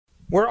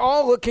We're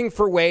all looking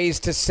for ways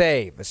to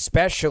save,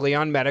 especially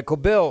on medical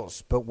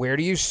bills. But where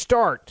do you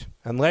start?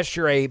 Unless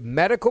you're a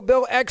medical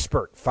bill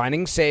expert,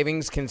 finding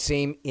savings can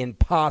seem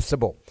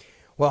impossible.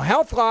 Well,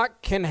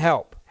 HealthLock can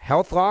help.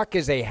 HealthLock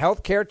is a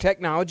healthcare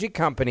technology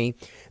company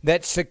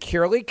that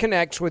securely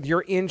connects with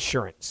your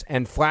insurance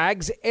and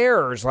flags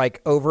errors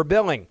like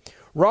overbilling,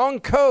 wrong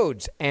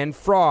codes, and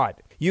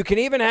fraud. You can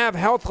even have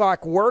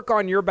HealthLock work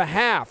on your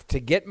behalf to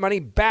get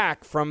money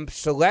back from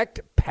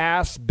select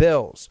past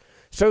bills.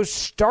 So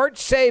start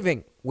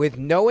saving with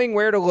knowing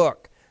where to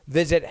look.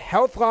 Visit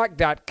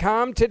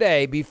healthlock.com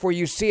today before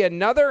you see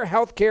another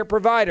healthcare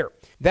provider.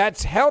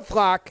 That's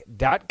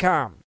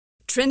healthlock.com.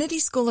 Trinity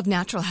School of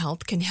Natural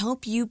Health can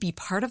help you be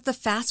part of the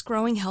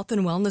fast-growing health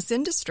and wellness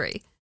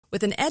industry.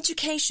 With an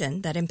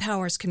education that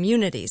empowers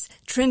communities,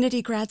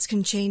 Trinity grads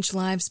can change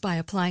lives by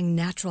applying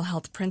natural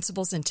health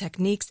principles and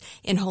techniques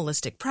in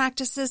holistic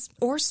practices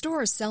or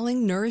stores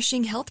selling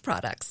nourishing health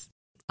products.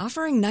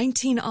 Offering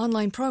 19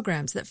 online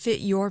programs that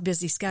fit your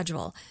busy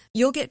schedule,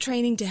 you'll get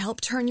training to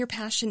help turn your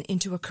passion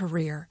into a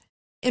career.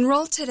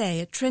 Enroll today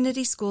at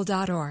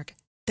trinityschool.org.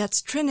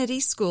 That's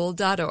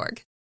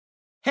trinityschool.org.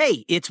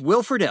 Hey, it's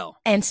Will Friedle.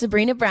 And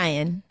Sabrina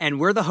Bryan. And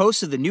we're the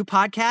hosts of the new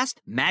podcast,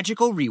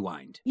 Magical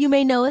Rewind. You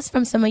may know us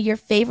from some of your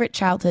favorite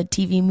childhood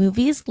TV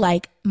movies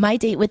like My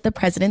Date with the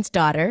President's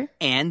Daughter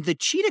and the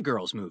Cheetah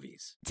Girls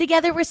movies.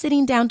 Together, we're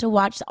sitting down to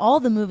watch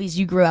all the movies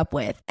you grew up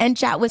with and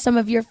chat with some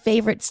of your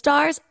favorite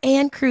stars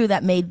and crew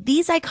that made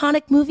these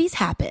iconic movies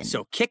happen.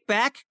 So kick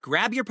back,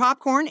 grab your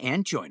popcorn,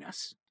 and join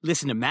us.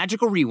 Listen to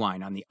Magical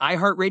Rewind on the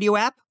iHeartRadio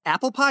app,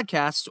 Apple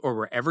Podcasts, or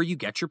wherever you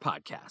get your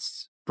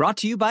podcasts. Brought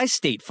to you by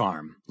State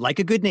Farm. Like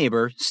a good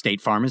neighbor,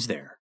 State Farm is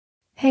there.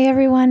 Hey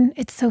everyone,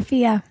 it's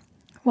Sophia.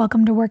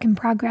 Welcome to Work in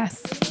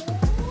Progress.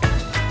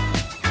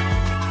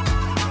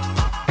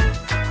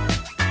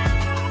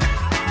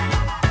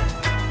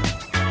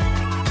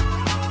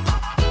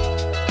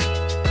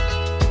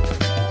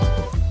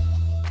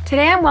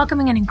 Today I'm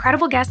welcoming an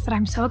incredible guest that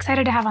I'm so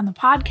excited to have on the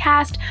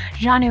podcast,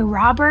 Janu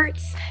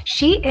Roberts.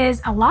 She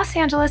is a Los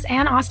Angeles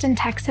and Austin,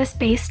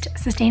 Texas-based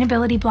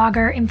sustainability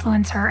blogger,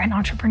 influencer, and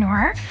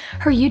entrepreneur.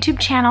 Her YouTube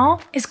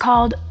channel is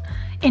called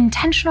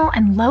Intentional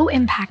and Low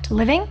Impact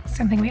Living,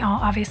 something we all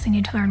obviously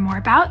need to learn more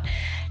about.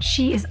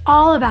 She is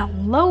all about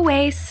low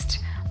waste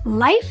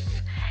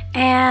life,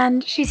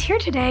 and she's here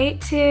today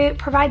to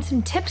provide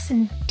some tips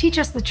and teach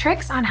us the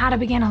tricks on how to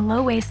begin a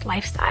low waste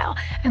lifestyle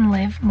and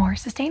live more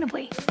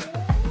sustainably.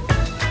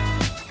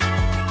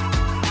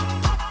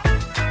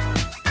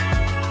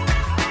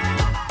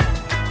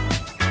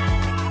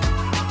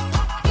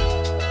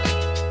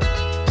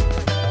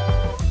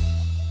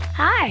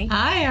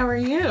 Hi, how are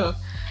you?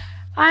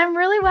 I'm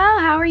really well.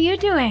 How are you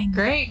doing?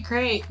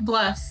 Great.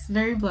 Blessed.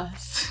 Very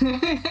blessed.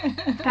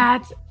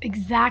 That's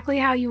exactly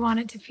how you want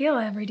it to feel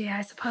every day,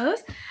 I suppose.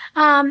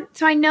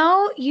 So I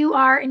know you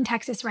are in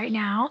Texas right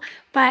now,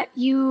 but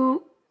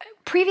you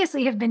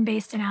previously have been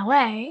based in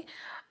LA.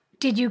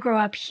 Did you grow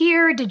up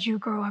here? Did you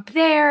grow up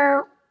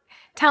there?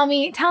 Tell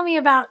me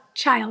about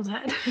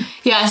childhood.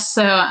 Yes,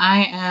 so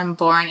I am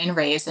born and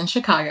raised in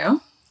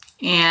Chicago.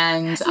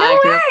 And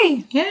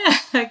I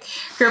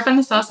grew up on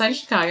the south side of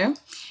Chicago,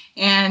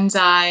 and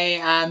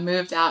I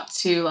moved out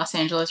to Los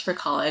Angeles for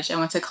college. I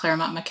went to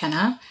Claremont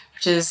McKenna,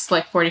 which is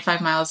like 45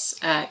 miles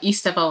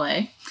east of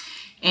LA.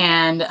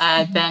 And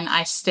then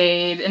I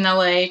stayed in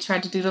LA,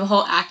 tried to do the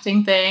whole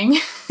acting thing.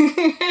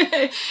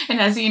 And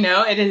as you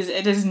know, it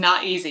is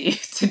not easy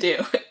to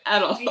do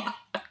at all. Yeah.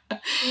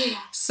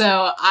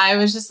 So I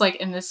was just like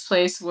in this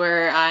place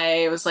where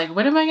I was like,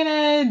 what am I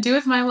going to do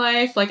with my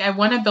life? Like, I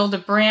want to build a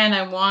brand.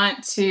 I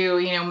want to,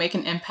 make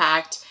an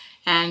impact.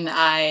 And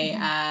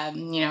I,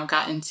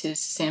 got into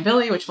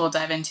sustainability, which we'll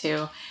dive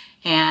into,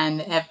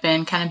 and have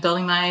been kind of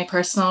building my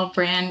personal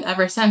brand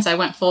ever since. I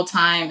went full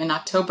time in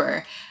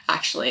October,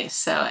 actually.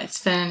 So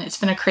it's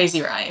been a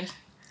crazy ride.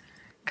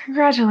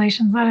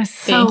 Congratulations. That is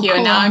so Thank you. cool.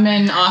 And now I'm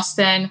in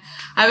Austin.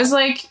 I was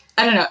like,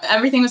 I don't know,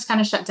 everything was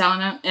kind of shut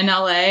down in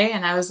LA,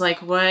 and I was like,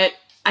 what?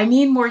 I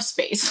need more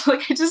space.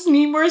 Like, I just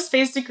need more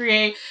space to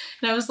create.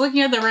 And I was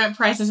looking at the rent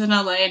prices in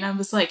LA, and I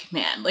was like,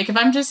 man, like, if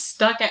I'm just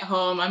stuck at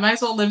home, I might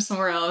as well live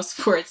somewhere else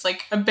where it's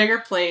like a bigger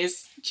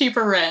place,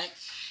 cheaper rent,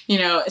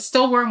 it's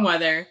still warm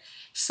weather.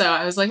 So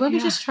I was like, let me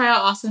just try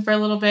out Austin for a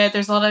little bit.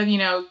 There's a lot of,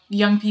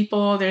 young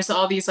people. There's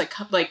all these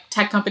like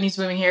tech companies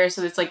booming here.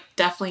 So it's like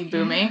definitely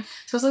booming.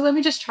 So I was like, let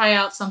me just try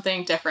out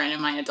something different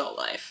in my adult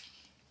life.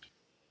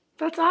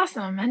 That's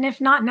awesome. And if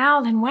not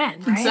now, then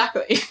when, right?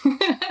 Exactly.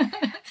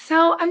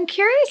 So I'm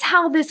curious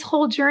how this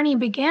whole journey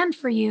began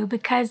for you,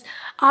 because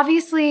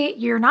obviously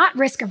you're not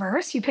risk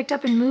averse. You picked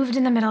up and moved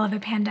in the middle of a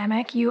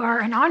pandemic. You are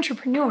an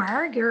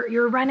entrepreneur.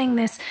 You're running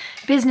this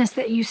business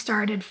that you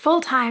started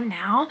full time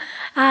now.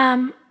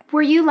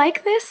 Were you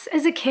like this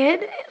as a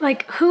kid?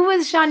 Like, who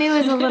was Janu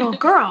as a little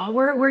girl?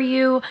 Were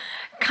you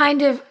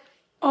kind of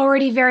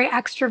already very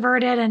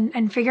extroverted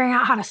and figuring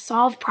out how to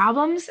solve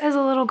problems as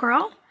a little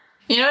girl?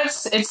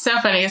 It's so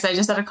funny because I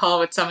just had a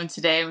call with someone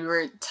today and we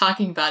were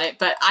talking about it,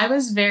 but I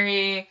was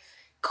very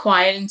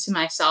quiet into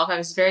myself. I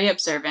was very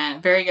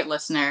observant, very good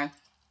listener.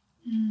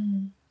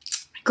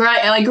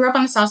 I grew up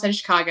on the south side of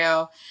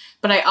Chicago,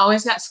 but I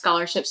always got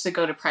scholarships to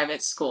go to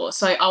private school.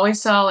 So I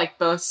always saw like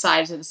both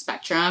sides of the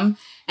spectrum,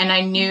 and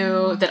I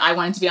knew that I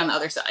wanted to be on the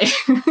other side.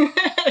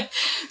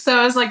 So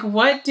I was like,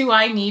 what do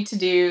I need to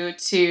do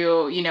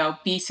to, you know,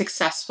 be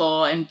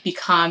successful and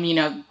become, you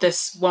know,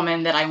 this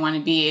woman that I want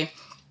to be?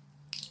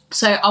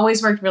 So I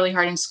always worked really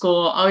hard in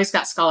school, always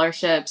got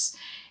scholarships.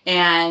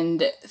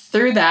 And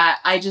through that,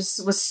 I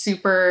just was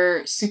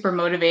super, super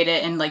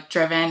motivated and like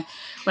driven.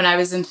 When I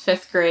was in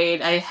 5th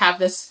grade, I have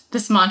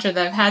this mantra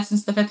that I've had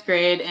since the 5th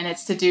grade, and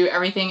it's to do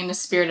everything in the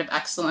spirit of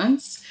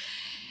excellence.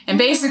 And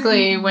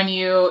basically, when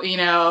you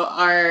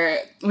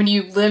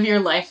live your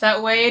life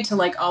that way, to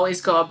like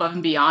always go above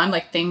and beyond,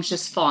 like things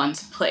just fall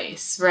into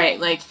place, right?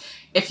 Like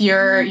if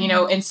you're, you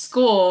know, in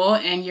school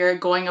and you're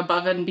going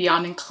above and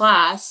beyond in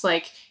class,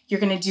 like you're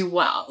going to do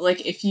well.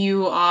 Like if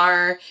you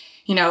are,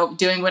 you know,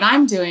 doing what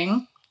I'm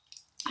doing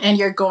and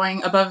you're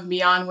going above and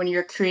beyond when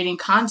you're creating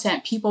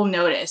content, people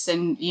notice,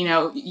 and, you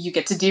know, you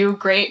get to do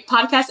great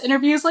podcast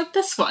interviews like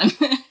this one.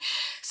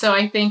 So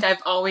I think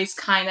I've always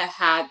kind of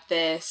had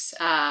this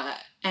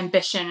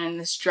ambition and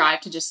this drive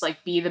to just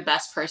like be the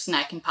best person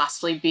I can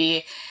possibly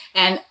be.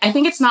 And I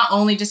think it's not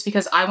only just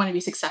because I want to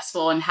be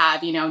successful and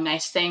have, you know,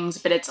 nice things,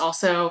 but it's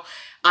also,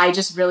 I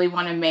just really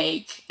want to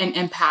make an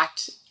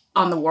impact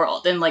on the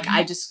world. And like,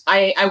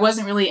 I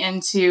wasn't really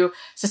into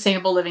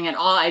sustainable living at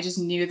all. I just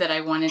knew that I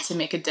wanted to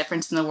make a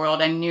difference in the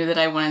world. I knew that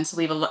I wanted to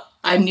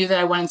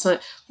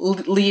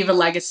leave a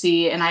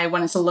legacy, and I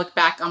wanted to look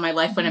back on my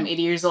life when I'm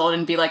 80 years old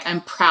and be like,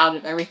 I'm proud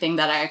of everything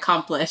that I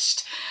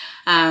accomplished.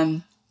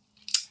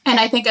 And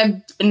I think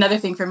another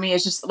thing for me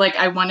is just like,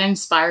 I want to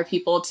inspire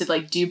people to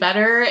like do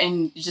better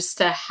and just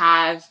to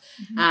have,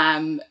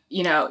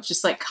 you know,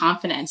 just like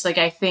confidence. Like,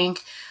 I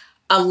think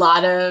a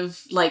lot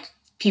of like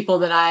people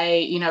that I,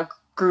 you know,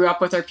 grew up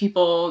with, or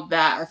people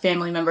that are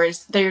family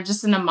members, they're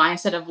just in a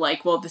mindset of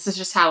like, well, this is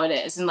just how it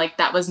is. And like,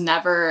 that was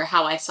never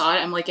how I saw it.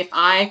 I'm like, if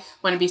I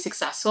want to be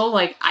successful,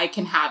 like I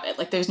can have it.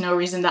 Like, there's no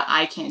reason that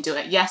I can't do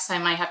it. Yes, I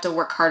might have to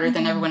work harder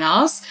than everyone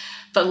else,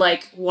 but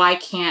like, why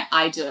can't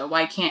I do it?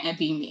 Why can't it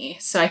be me?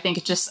 So I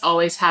think just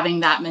always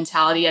having that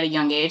mentality at a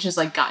young age has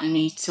like gotten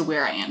me to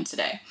where I am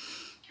today.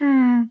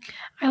 I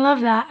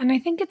love that. And I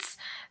think it's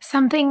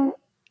something,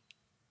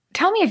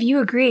 tell me if you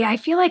agree. I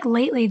feel like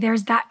lately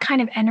there's that kind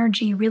of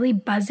energy really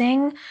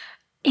buzzing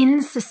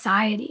in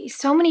society.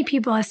 So many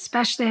people,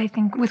 especially I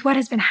think with what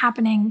has been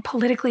happening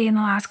politically in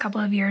the last couple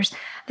of years,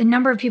 the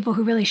number of people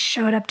who really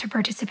showed up to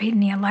participate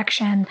in the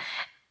election,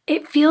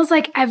 it feels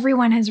like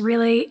everyone has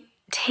really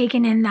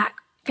taken in that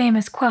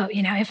famous quote,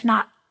 you know, if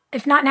not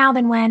now,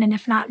 then when, and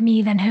if not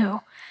me, then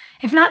who?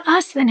 If not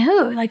us, then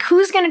who? Like,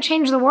 who's going to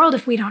change the world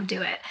if we don't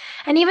do it?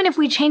 And even if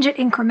we change it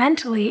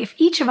incrementally, if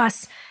each of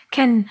us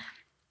can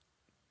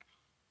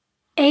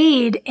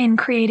aid in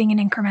creating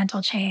an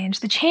incremental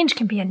change, the change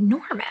can be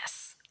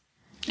enormous.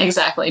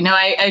 Exactly. No,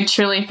 I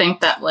truly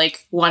think that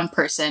like one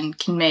person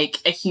can make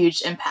a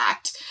huge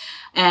impact.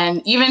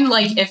 And even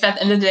like if at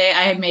the end of the day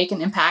I make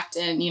an impact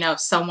in, you know,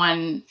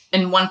 someone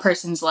in one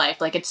person's life,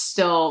 like it's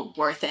still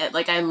worth it.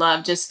 Like I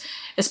love just,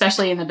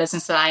 especially in the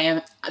business that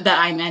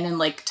I'm in, and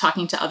like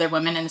talking to other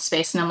women in the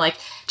space, and I'm like,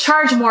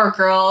 charge more,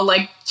 girl,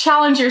 like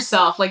challenge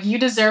yourself, like you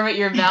deserve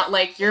it,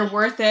 like you're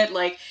worth it.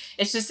 Like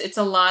it's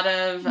a lot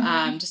of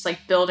just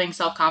like building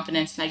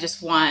self-confidence. And I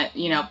just want,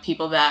 you know,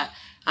 people that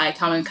I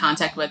come in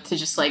contact with to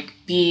just like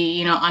be,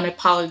 you know,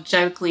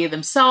 unapologetically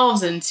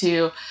themselves, and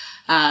to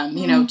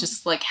you know,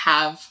 just like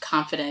have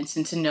confidence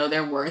and to know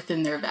their worth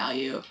and their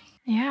value.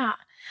 Yeah.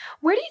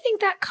 Where do you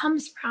think that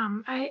comes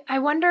from? I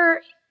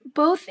wonder,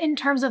 both in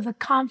terms of the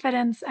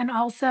confidence and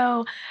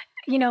also,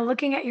 you know,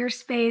 looking at your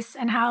space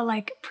and how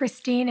like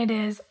pristine it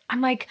is. I'm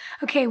like,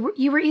 okay,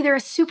 you were either a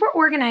super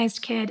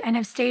organized kid and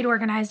have stayed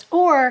organized,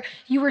 or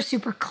you were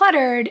super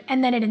cluttered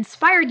and then it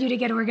inspired you to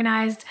get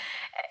organized.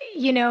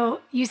 You know,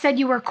 you said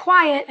you were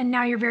quiet and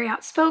now you're very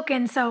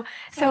outspoken. So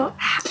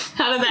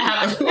how did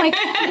that happen? Like,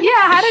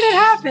 yeah, how did it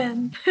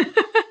happen?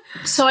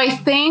 So I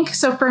think,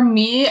 so for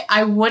me,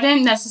 I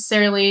wouldn't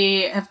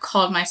necessarily have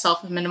called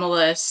myself a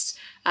minimalist,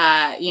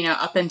 you know,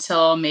 up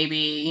until maybe,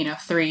 you know,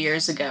 3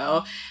 years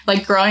ago.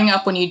 Like growing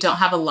up, when you don't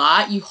have a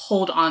lot, you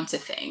hold on to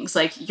things.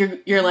 Like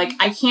you're like,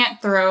 I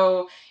can't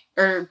throw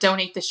or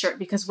donate this shirt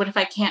because what if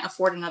I can't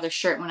afford another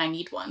shirt when I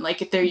need one?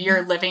 Like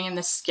you're living in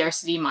this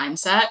scarcity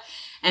mindset.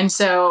 And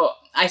so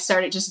I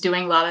started just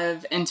doing a lot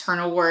of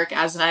internal work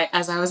as I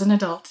was an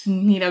adult,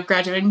 and, you know,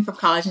 graduating from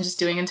college and just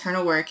doing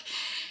internal work.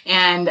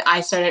 And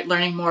I started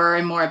learning more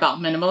and more about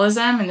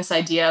minimalism and this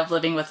idea of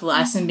living with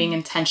less and being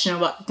intentional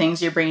about the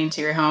things you're bringing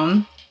to your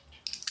home.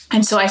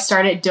 And so I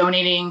started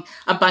donating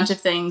a bunch of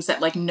things that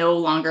like no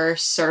longer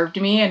served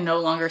me and no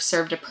longer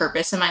served a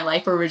purpose in my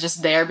life, or were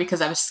just there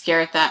because I was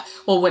scared that,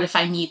 well, what if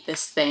I need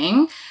this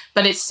thing?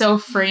 But it's so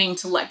freeing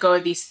to let go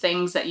of these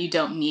things that you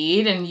don't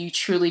need, and you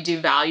truly do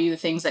value the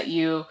things that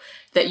you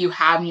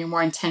have, and you're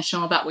more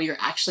intentional about what you're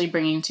actually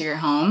bringing to your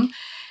home.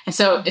 And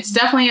so it's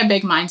definitely a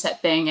big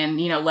mindset thing,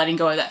 and, you know, letting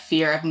go of that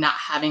fear of not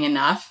having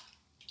enough.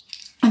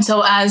 And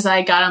so as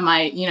I got on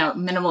my,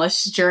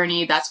 minimalist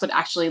journey, that's what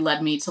actually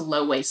led me to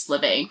low waste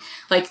living.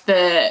 Like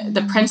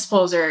the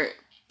principles are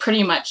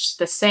pretty much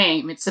the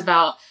same. It's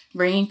about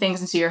bringing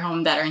things into your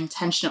home that are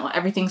intentional.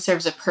 Everything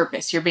serves a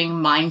purpose. You're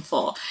being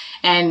mindful.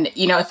 And,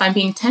 if I'm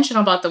being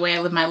intentional about the way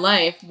I live my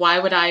life, why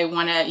would I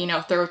want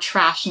to, throw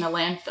trash in a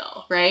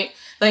landfill, right?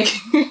 Like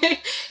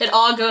it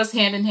all goes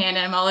hand in hand.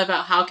 And I'm all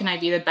about how can I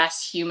be the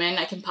best human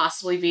I can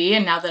possibly be.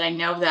 And now that I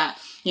know that,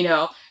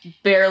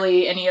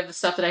 barely any of the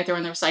stuff that I throw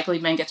in the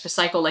recycling bin gets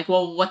recycled, like,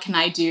 well, what can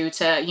I do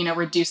to,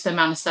 reduce the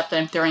amount of stuff that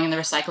I'm throwing in the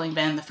recycling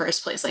bin in the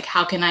first place? Like,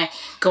 how can I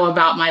go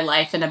about my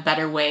life in a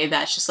better way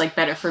that's just like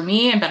better for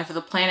me and better for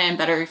the planet and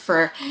better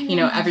for,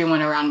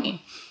 everyone around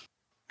me.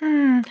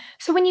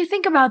 So when you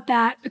think about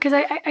that, because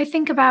I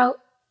think about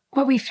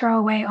what we throw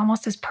away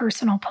almost as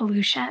personal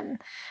pollution.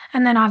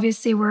 And then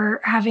obviously we're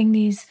having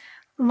these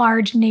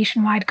large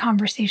nationwide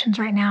conversations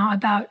right now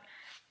about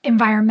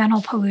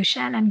environmental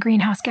pollution and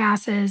greenhouse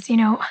gases.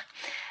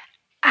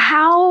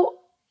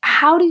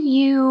 How do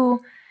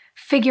you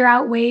figure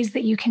out ways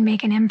that you can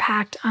make an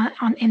impact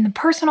on in the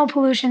personal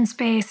pollution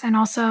space? And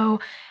also,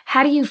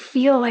 how do you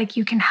feel like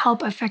you can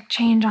help affect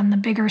change on the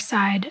bigger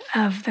side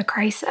of the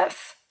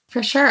crisis?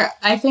 For sure.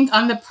 I think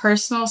on the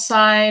personal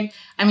side,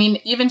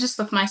 even just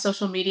with my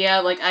social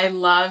media, like I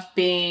love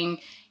being,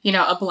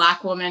 a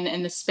Black woman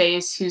in the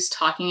space who's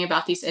talking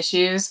about these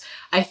issues.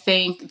 I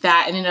think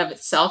that in and of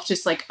itself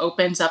just like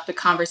opens up the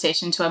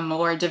conversation to a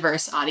more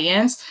diverse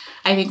audience.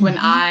 I think when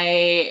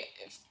I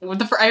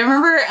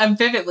remember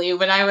vividly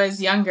when I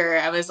was younger,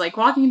 I was like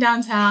walking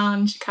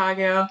downtown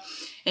Chicago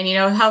and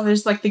how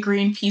there's like the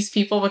Greenpeace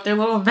people with their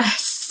little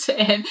vests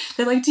and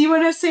they're like, do you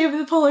want to save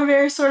the polar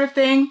bear sort of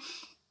thing?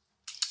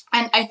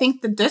 And I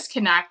think the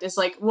disconnect is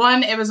like,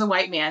 one, it was a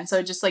white man, so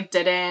it just like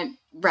didn't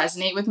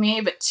resonate with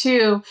me. But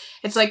two,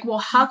 it's like, well,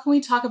 how can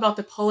we talk about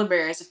the polar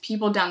bears if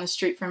people down the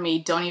street from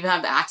me don't even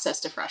have access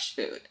to fresh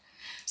food?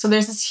 So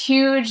there's this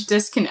huge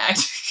disconnect.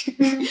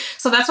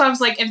 So that's why I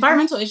was like,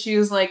 environmental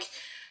issues, like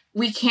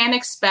we can't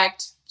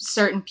expect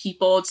certain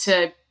people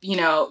to,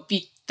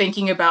 be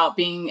thinking about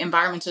being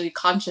environmentally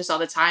conscious all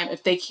the time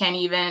if they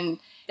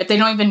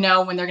don't even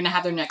know when they're going to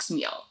have their next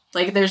meal.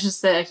 Like there's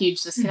just a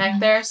huge disconnect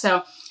there.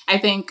 So I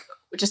think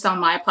just on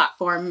my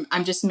platform,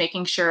 I'm just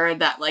making sure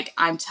that like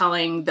I'm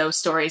telling those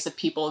stories of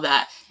people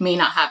that may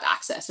not have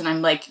access. And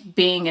I'm like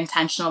being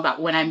intentional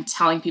about when I'm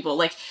telling people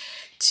like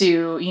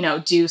to,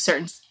 do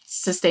certain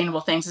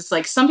sustainable things. It's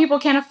like some people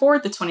can't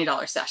afford the $20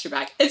 stasher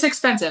bag. It's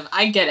expensive.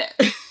 I get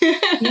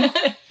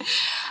it.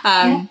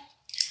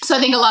 So I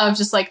think a lot of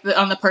just like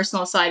on the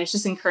personal side, it's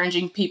just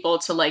encouraging people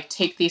to like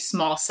take these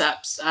small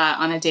steps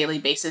on a daily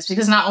basis,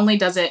 because not only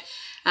does it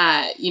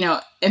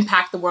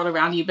impact the world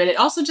around you, but it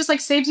also just like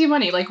saves you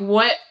money. Like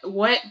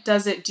what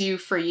does it do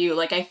for you?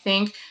 Like, I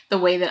think the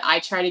way that I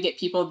try to get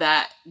people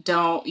that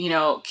don't,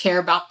 care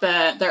about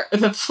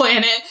the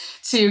planet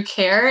to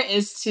care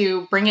is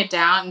to bring it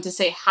down and to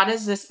say, how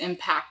does this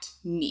impact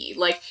me?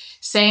 Like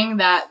saying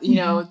that,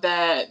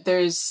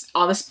 there's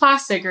all this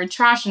plastic or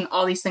trash and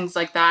all these things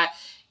like that.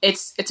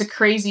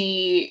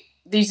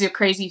 These are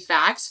crazy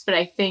facts, but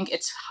I think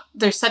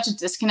there's such a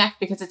disconnect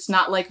because it's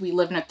not like we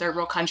live in a third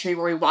world country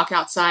where we walk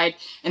outside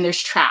and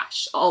there's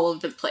trash all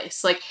over the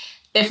place. Like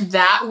if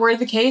that were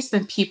the case,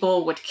 then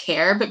people would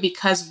care. But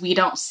because we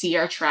don't see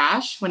our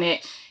trash when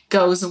it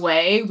goes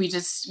away, we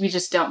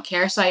just don't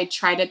care. So I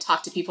try to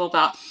talk to people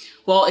about,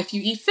 well, if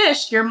you eat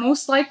fish, you're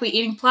most likely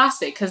eating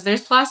plastic because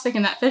there's plastic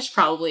in that fish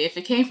probably if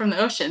it came from the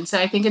ocean. So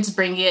I think it's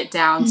bringing it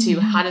down to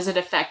how does it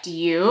affect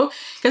you?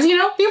 Because,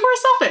 people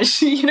are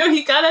selfish.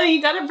 You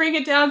gotta bring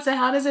it down to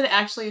how does it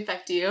actually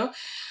affect you?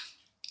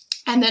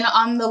 And then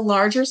on the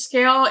larger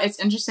scale, it's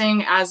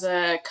interesting as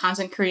a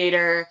content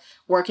creator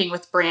working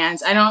with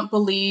brands. I don't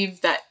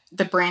believe that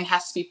the brand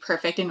has to be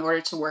perfect in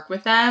order to work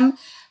with them.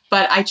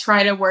 But I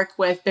try to work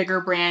with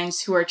bigger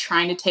brands who are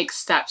trying to take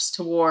steps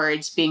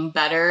towards being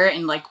better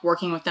and like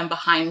working with them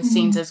behind the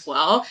scenes as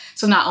well.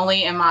 So not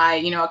only am I,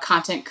 a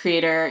content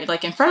creator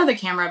like in front of the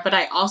camera, but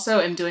I also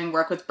am doing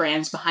work with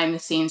brands behind the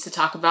scenes to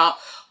talk about,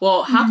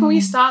 well, how can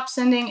we stop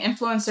sending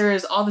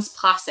influencers all this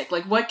plastic?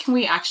 Like, what can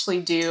we actually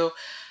do?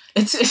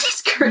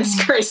 It's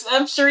crazy.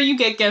 I'm sure you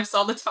get gifts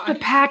all the time. The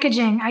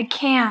packaging, I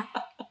can't.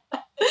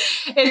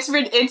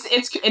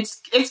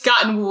 It's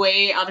gotten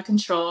way out of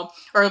control.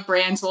 Or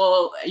brands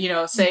will,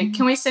 say,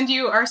 can we send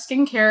you our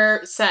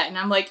skincare set? And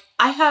I'm like,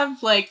 I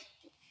have like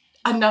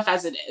enough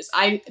as it is.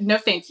 No,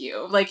 thank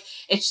you. Like,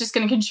 it's just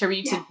going to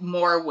contribute to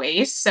more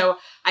waste. So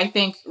I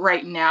think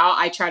right now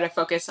I try to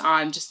focus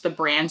on just the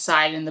brand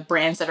side and the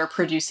brands that are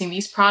producing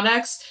these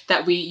products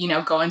that we,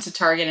 go into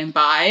Target and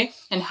buy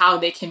and how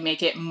they can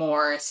make it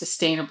more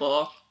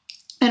sustainable.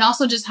 And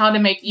also just how to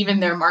make even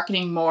their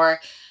marketing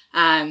more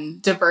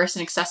diverse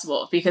and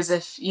accessible. Because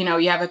if,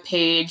 you have a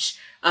page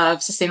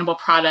of sustainable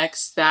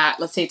products that,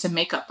 let's say it's a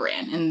makeup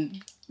brand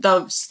and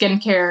the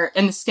skincare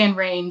and the skin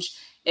range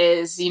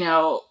is,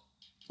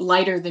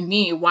 lighter than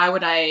me, why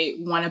would I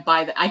want to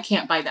buy that? I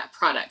can't buy that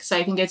product. So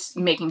I think it's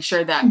making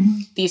sure that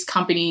these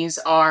companies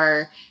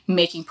are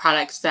making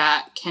products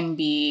that can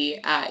be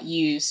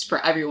used for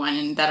everyone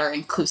and that are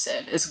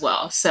inclusive as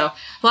well. So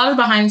a lot of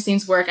the behind the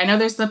scenes work. I know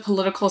there's the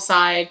political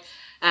side,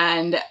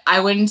 and I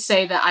wouldn't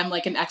say that I'm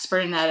like an expert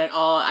in that at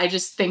all. I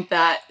just think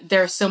that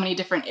there are so many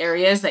different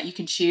areas that you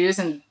can choose.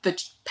 And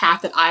the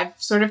path that I've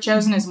sort of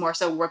chosen is more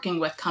so working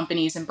with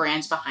companies and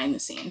brands behind the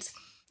scenes.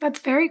 That's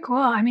very cool.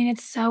 I mean,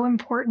 it's so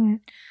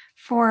important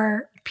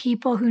for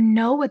people who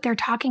know what they're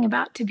talking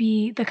about to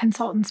be the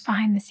consultants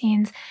behind the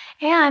scenes.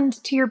 And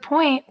to your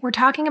point, we're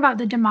talking about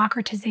the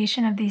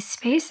democratization of these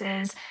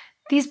spaces.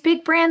 These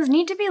big brands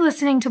need to be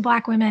listening to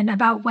Black women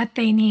about what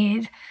they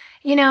need.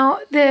 You know,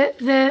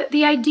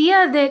 the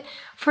idea that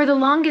for the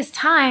longest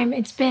time,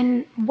 it's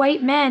been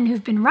white men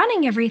who've been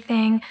running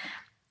everything,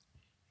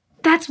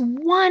 that's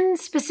one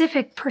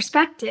specific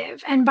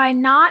perspective. And by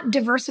not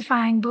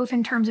diversifying both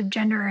in terms of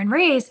gender and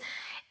race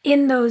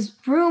in those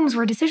rooms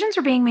where decisions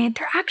are being made,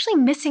 they're actually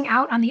missing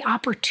out on the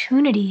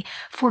opportunity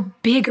for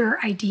bigger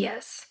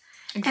ideas.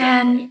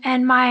 Exactly.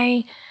 And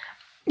my,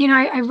 you know,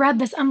 I read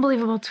this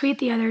unbelievable tweet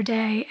the other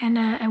day, and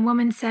a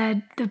woman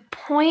said, the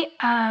point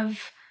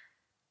of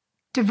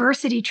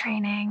diversity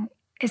training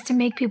is to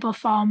make people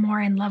fall more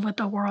in love with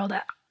the world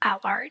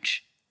at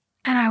large.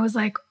 And I was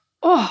like,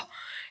 oh,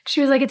 she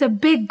was like, it's a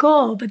big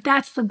goal, but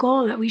that's the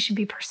goal that we should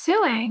be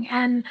pursuing.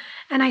 And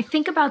I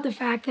think about the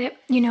fact that,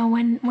 you know,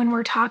 when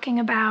we're talking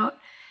about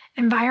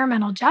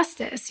environmental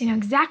justice, you know,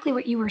 exactly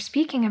what you were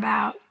speaking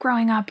about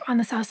growing up on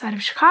the south side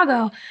of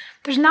Chicago,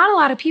 there's not a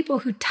lot of people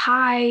who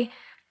tie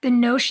the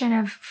notion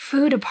of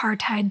food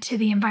apartheid to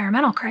the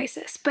environmental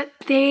crisis, but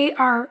they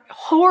are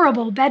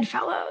horrible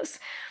bedfellows.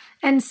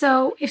 And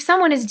so if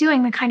someone is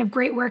doing the kind of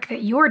great work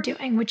that you're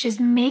doing, which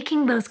is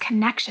making those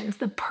connections,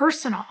 the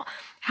personal,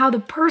 how the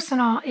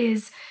personal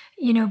is,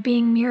 you know,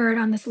 being mirrored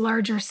on this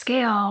larger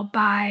scale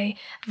by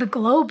the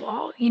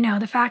global, you know,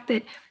 the fact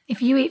that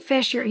if you eat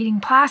fish, you're eating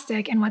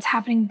plastic, and what's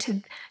happening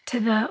to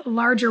the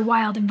larger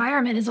wild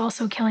environment is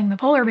also killing the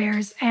polar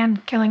bears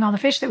and killing all the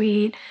fish that we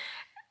eat.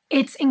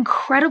 It's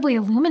incredibly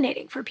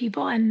illuminating for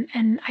people.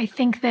 And I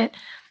think that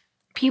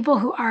people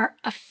who are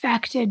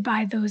affected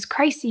by those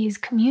crises,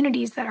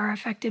 communities that are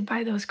affected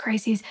by those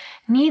crises,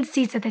 need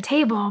seats at the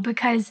table,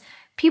 because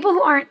people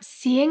who aren't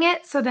seeing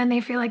it, so then they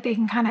feel like they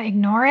can kind of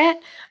ignore it,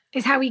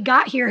 is how we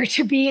got here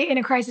to be in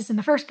a crisis in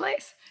the first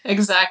place.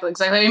 Exactly.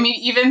 I mean,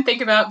 even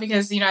think about,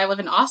 because, you know, I live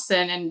in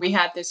Austin and we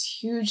had this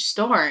huge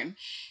storm,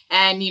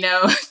 and, you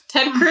know,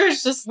 Ted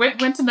Cruz just went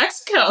to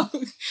Mexico.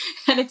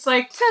 And it's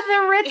like, to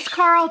the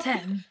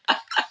Ritz-Carlton.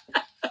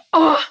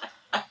 Oh,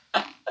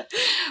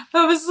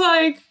 I was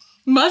like,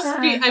 must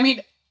be. I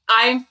mean,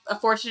 I'm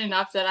fortunate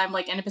enough that I'm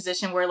like in a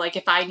position where, like,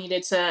 if I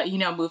needed to, you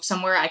know, move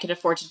somewhere, I could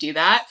afford to do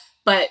that.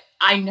 But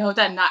I know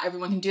that not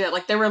everyone can do that.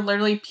 Like, there were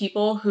literally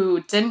people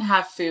who didn't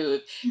have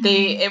food.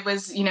 It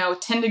was, you know,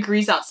 10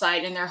 degrees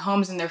outside in their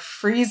homes and they're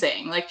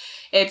freezing. Like,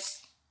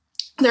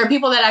 there are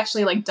people that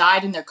actually like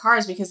died in their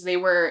cars because they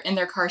were in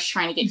their cars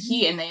trying to get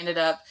heat, and they ended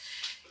up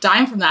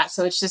dying from that.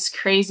 So it's just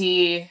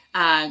crazy,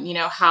 you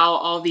know, how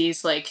all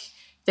these like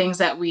things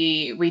that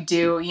we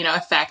do, you know,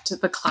 affect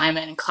the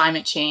climate and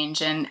climate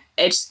change. And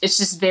it's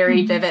just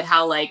very vivid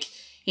how, like,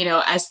 you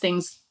know, as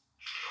things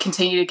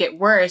continue to get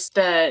worse,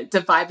 the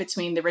divide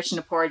between the rich and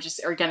the poor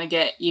just are going to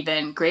get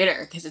even greater,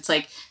 because it's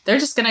like, they're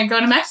just going to go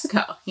to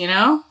Mexico, you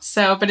know?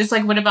 So, but it's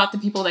like, what about the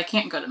people that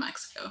can't go to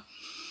Mexico?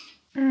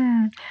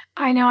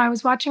 I know. I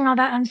was watching all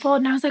that unfold,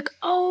 and I was like,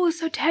 oh,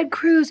 so Ted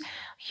Cruz,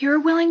 you're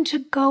willing to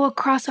go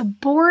across a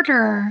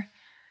border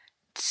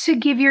to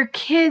give your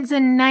kids a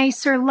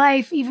nicer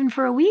life, even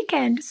for a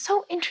weekend.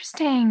 So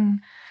interesting.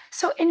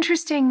 So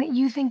interesting that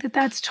you think that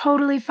that's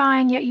totally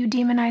fine, yet you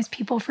demonize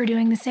people for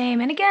doing the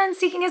same. And again,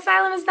 seeking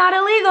asylum is not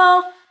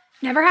illegal.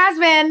 Never has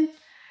been.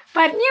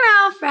 But, you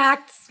know,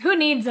 facts. Who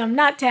needs them?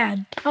 Not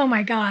Ted. Oh,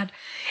 my God.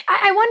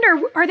 I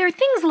wonder, are there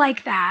things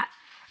like that?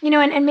 You know,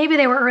 and maybe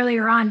they were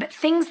earlier on, but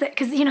things that,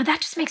 because, you know,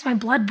 that just makes my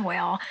blood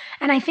boil.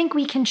 And I think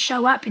we can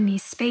show up in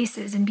these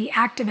spaces and be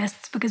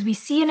activists because we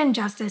see an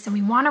injustice and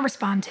we want to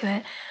respond to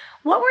it.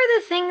 What were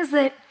the things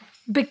that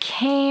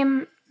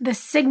became the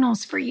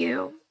signals for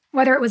you,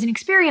 whether it was an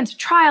experience, a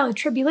trial, a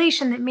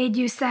tribulation, that made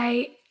you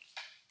say,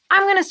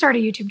 I'm going to start a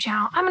YouTube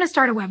channel, I'm going to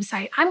start a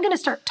website, I'm going to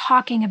start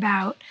talking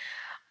about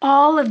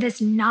all of this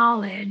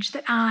knowledge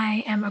that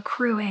I am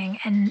accruing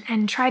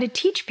and try to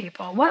teach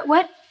people?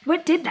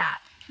 What did that?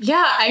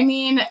 Yeah, I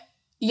mean,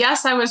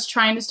 yes, I was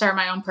trying to start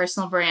my own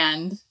personal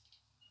brand,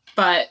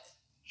 but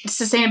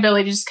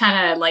sustainability just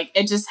kind of like,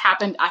 it just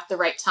happened at the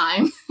right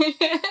time.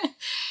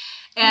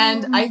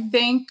 And I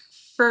think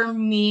for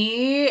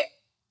me,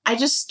 I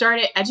just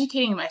started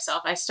educating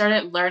myself. I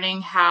started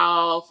learning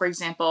how, for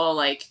example,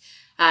 like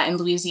in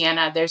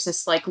Louisiana, there's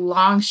this like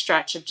long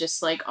stretch of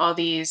just like all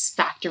these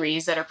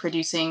factories that are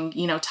producing,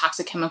 you know,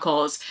 toxic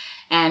chemicals.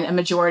 And a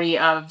majority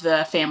of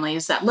the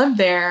families that live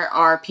there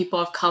are people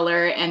of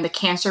color, and the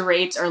cancer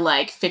rates are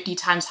like 50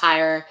 times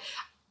higher.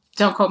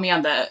 don't quote me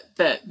on the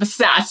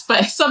stats,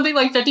 but something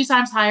like 50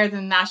 times higher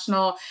than the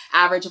national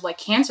average of like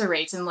cancer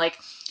rates. And like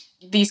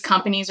these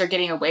companies are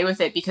getting away with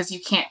it because you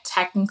can't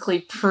technically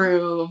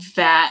prove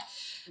that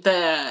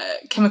the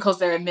chemicals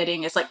they're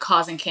emitting is like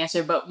causing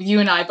cancer. But you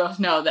and I both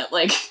know that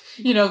like,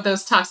 you know,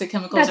 those toxic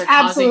chemicals That's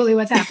absolutely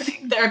what's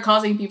happening. They're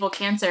causing people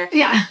cancer.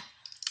 Yeah.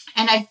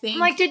 And I think...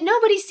 I'm like, did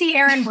nobody see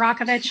Erin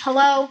Brockovich?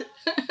 Hello?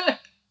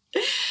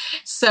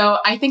 So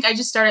I think I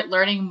just started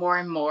learning more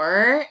and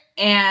more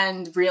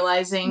and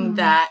realizing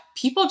that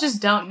people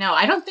just don't know.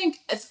 I don't think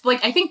it's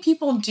like, I think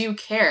people do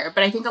care,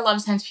 but I think a lot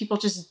of times people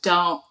just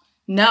don't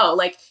know.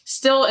 Like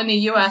still in the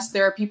US,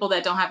 there are people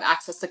that don't have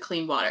access to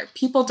clean water.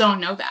 People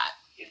don't know that.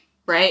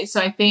 Right.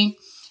 So I think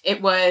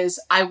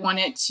I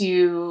wanted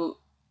to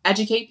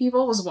educate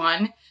people was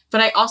one, but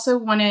I also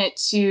wanted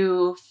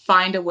to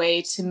find a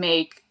way to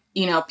make,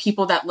 you know,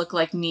 people that look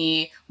like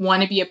me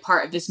want to be a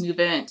part of this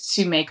movement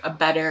to make a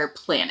better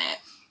planet.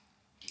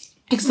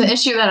 Because the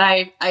issue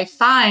that I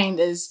find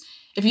is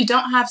if you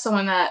don't have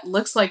someone that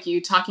looks like you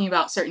talking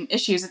about certain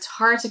issues, it's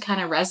hard to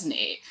kind of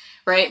resonate,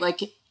 right?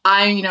 Like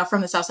I'm, you know,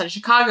 from the South Side of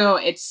Chicago,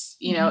 it's,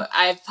 you know,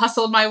 I've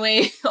hustled my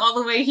way all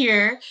the way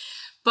here,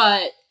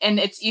 and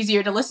it's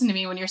easier to listen to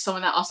me when you're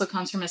someone that also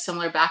comes from a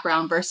similar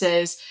background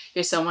versus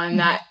you're someone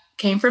that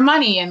came from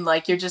money and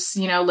like, you're just,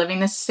 you know, living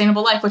this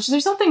sustainable life, which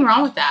there's nothing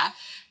wrong with that.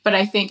 But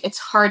I think it's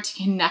hard to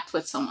connect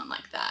with someone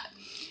like that.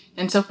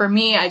 And so for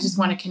me, I just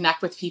want to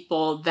connect with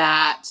people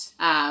that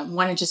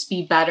want to just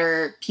be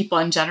better people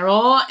in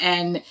general.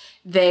 And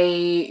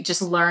they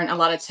just learn a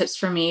lot of tips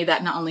from me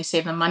that not only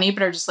save them money,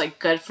 but are just like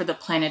good for the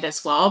planet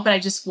as well. But I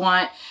just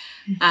want,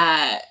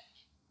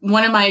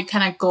 one of my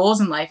kind of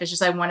goals in life is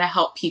just, I want to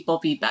help people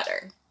be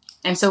better.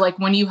 And so like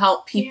when you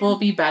help people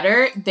be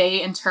better,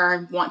 they in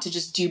turn want to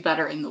just do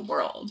better in the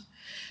world.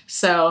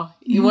 So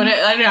you want to,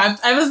 I don't know,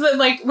 I was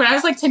like, when I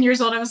was like 10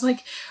 years old, I was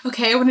like,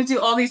 okay, I want to do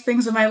all these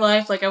things in my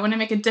life. Like I want to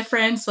make a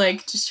difference,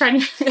 like just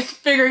trying to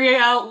figure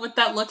out what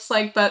that looks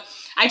like. But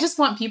I just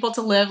want people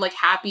to live like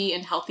happy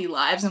and healthy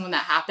lives. And when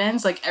that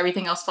happens, like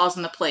everything else falls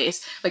into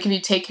place. Like if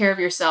you take care of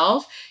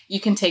yourself, you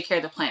can take care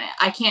of the planet.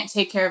 I can't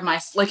take care of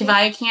if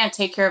I can't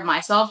take care of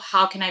myself,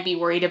 how can I be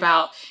worried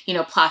about, you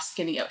know, plastic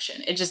in the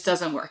ocean? It just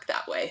doesn't work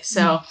that way.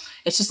 So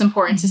it's just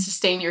important to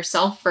sustain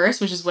yourself first,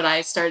 which is what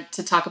I started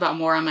to talk about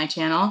more on my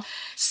channel.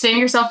 Sustain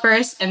yourself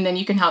first, and then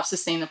you can help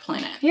sustain the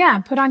planet. Yeah.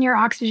 Put on your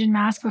oxygen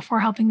mask before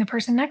helping the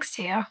person next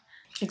to you.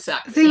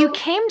 Exactly. So you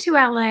came to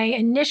LA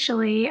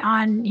initially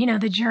on, you know,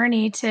 the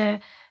journey to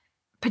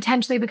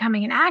potentially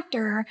becoming an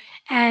actor.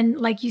 And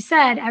like you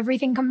said,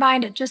 everything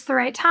combined at just the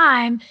right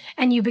time.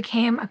 And you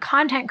became a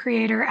content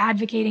creator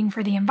advocating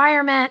for the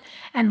environment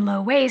and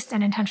low waste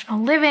and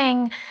intentional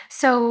living.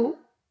 So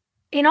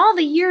in all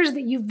the years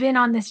that you've been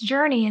on this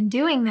journey and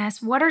doing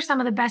this, what are some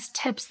of the best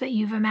tips that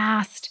you've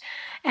amassed?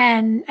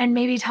 And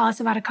maybe tell us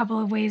about a couple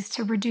of ways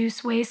to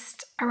reduce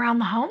waste around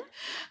the home.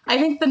 I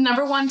think the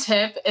number one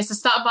tip is to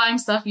stop buying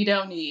stuff you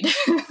don't need.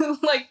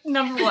 Like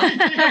number one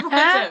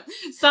tip,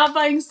 stop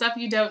buying stuff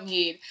you don't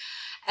need.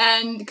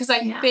 And because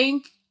I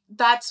think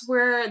that's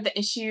where the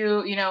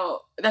issue, you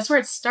know, that's where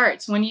it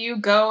starts. When you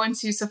go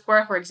into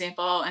Sephora, for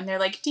example, and they're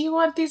like, do you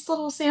want these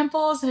little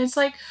samples? And it's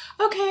like,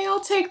 okay, I'll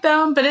take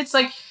them. But it's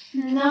like,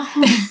 no,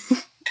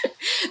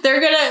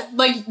 they're gonna,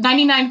 like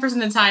 99% of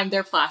the time,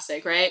 they're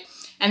plastic, right?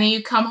 And then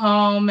you come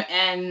home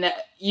and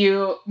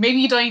maybe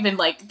you don't even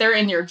like, they're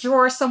in your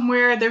drawer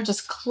somewhere. They're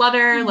just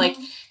clutter, like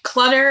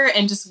clutter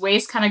and just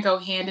waste kind of go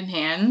hand in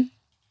hand.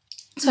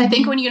 So I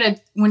think when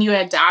you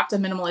adopt a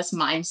minimalist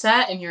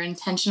mindset and you're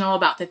intentional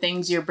about the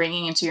things you're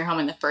bringing into your home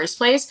in the first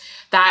place,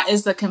 that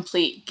is the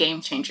complete game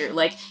changer.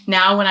 Like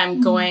now when I'm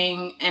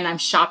going and I'm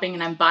shopping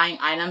and I'm buying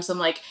items, I'm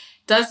like,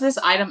 does this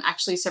item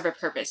actually serve a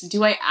purpose?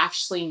 Do I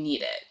actually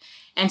need it?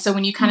 And so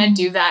when you kind of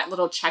do that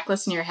little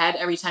checklist in your head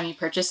every time you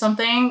purchase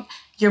something,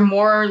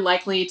 you're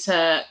less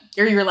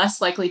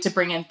likely to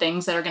bring in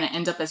things that are going to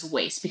end up as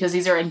waste because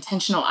these are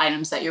intentional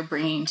items that you're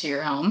bringing into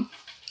your home.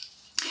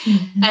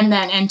 And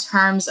then in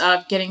terms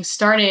of getting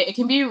started, it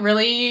can be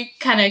really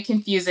kind of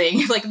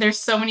confusing. Like there's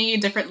so many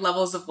different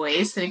levels of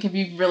waste and it can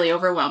be really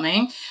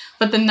overwhelming.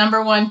 But the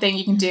number one thing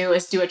you can do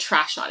is do a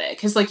trash audit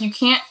because like you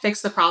can't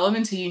fix the problem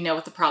until you know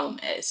what the problem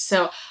is.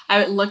 So I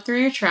would look through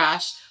your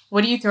trash.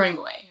 What are you throwing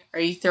away? Are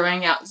you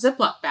throwing out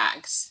Ziploc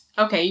bags?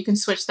 Okay, you can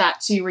switch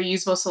that to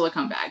reusable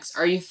silicone bags.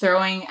 Are you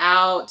throwing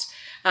out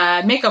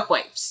makeup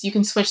wipes? You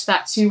can switch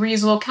that to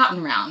reusable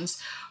cotton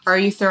rounds. Are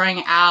you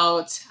throwing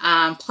out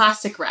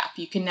plastic wrap?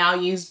 You can now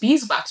use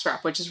beeswax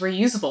wrap, which is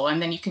reusable,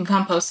 and then you can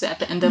compost it at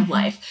the end of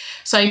life.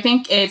 So I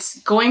think it's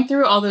going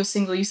through all those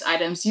single-use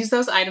items, use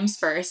those items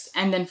first,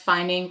 and then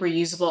finding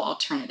reusable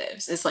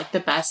alternatives is like the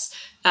best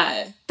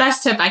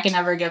tip I can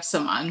ever give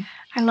someone.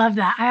 I love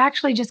that. I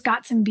actually just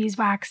got some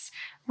beeswax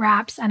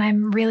wraps, and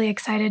I'm really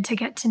excited to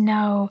get to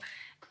know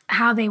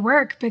how they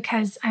work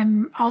because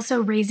I'm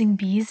also raising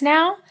bees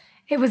now.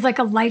 it was like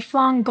a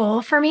lifelong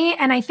goal for me.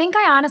 And I think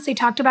I honestly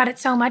talked about it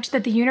so much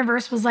that the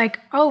universe was like,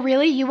 oh,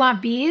 really? You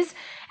want bees?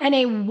 And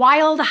a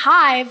wild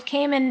hive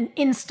came and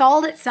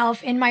installed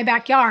itself in my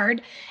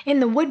backyard in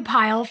the wood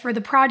pile for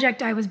the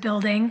project I was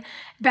building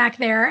back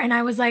there. And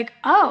I was like,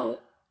 oh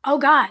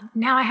God,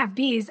 now I have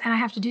bees and I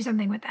have to do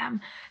something with them.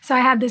 So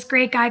I had this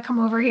great guy come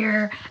over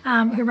here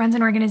who runs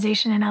an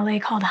organization in LA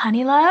called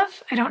Honey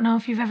Love. I don't know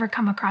if you've ever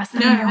come across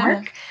them in your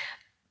work,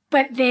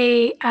 but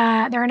they're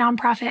a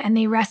nonprofit and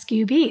they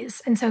rescue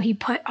bees. And so he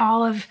put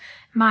all of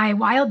my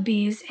wild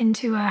bees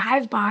into a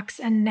hive box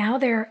and now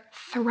they're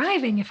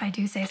thriving, if I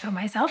do say so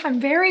myself. I'm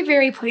very,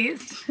 very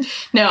pleased.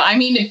 No, I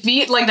mean,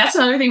 that's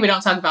another thing we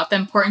don't talk about, the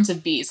importance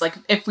of bees. Like,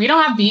 if we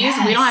don't have bees,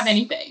 we don't have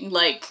anything.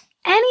 Like,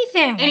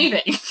 anything.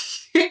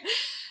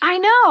 I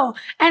know.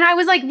 And I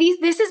was like,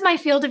 this is my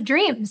field of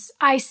dreams.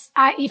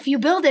 If you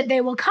build it,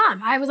 they will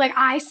come. I was like,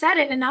 I said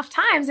it enough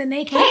times and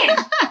they came.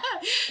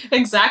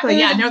 Exactly.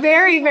 Yeah. No,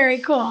 very, very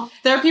cool.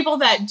 There are people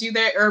that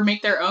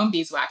make their own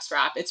beeswax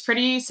wrap. It's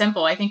pretty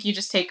simple. I think you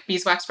just take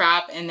beeswax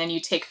wrap and then you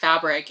take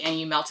fabric and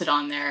you melt it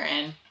on there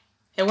and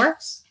it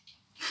works.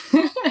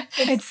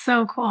 It's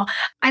so cool.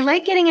 I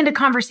like getting into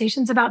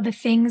conversations about the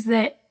things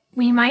that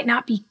we might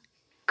not be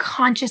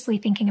consciously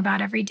thinking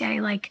about every day,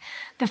 like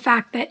the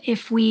fact that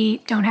if we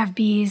don't have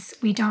bees,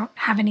 we don't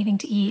have anything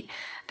to eat.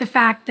 The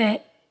fact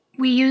that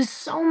we use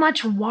so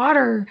much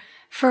water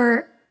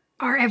for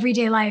our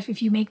everyday life.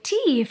 If you make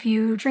tea, if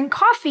you drink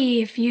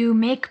coffee, if you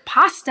make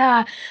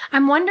pasta,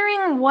 I'm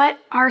wondering what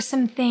are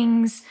some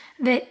things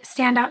that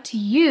stand out to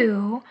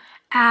you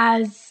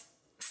as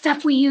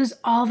stuff we use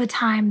all the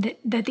time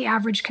that the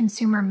average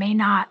consumer may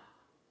not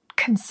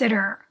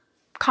consider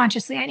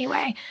consciously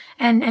anyway,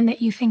 and that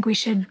you think we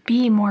should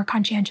be more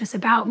conscientious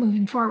about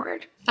moving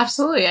forward?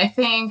 Absolutely. I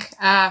think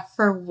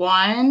for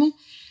one,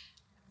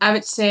 I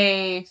would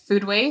say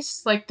food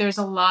waste. Like, there's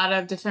a lot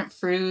of different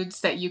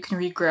foods that you can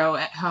regrow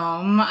at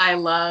home. I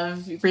love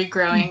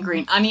regrowing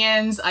green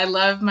onions. I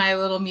love my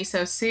little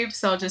miso soup.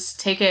 So I'll just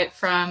take it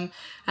from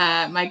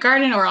my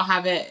garden, or I'll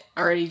have it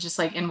already just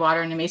like in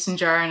water in a mason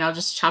jar, and I'll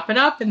just chop it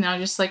up and then I'll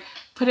just like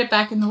put it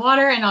back in the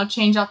water, and I'll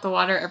change out the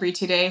water every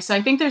 2 days. So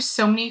I think there's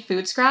so many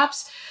food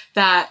scraps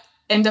that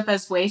end up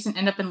as waste and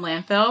end up in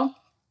landfill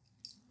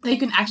that you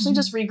can actually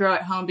just regrow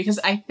at home. Because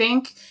I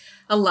think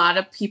a lot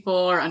of people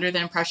are under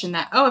the impression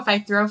that, if I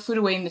throw food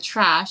away in the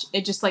trash,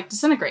 it just like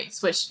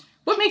disintegrates, which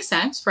would make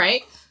sense,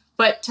 right?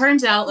 But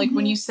turns out like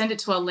when you send it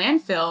to a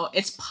landfill,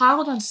 it's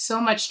piled on so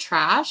much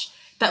trash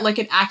that like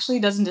it actually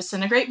doesn't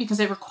disintegrate because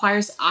it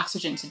requires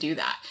oxygen to do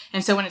that.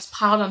 And so when it's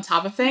piled on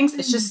top of things,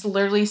 it's just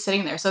literally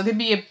sitting there. So it could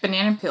be a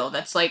banana peel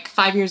that's like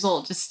 5 years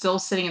old, just still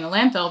sitting in the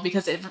landfill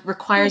because it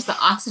requires the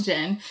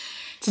oxygen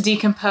to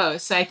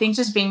decompose. So I think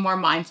just being more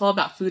mindful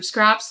about food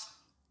scraps.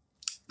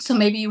 So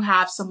maybe you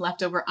have some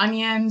leftover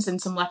onions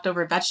and some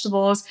leftover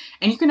vegetables,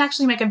 and you can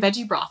actually make a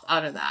veggie broth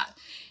out of that.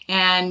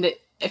 And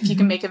if you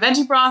can make a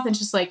veggie broth, and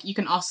just like, you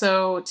can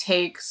also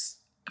take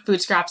food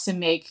scraps and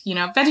make,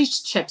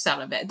 veggie chips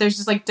out of it. There's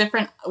just like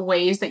different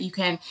ways that you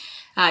can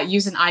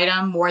use an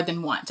item more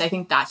than once. I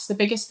think that's the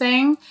biggest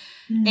thing.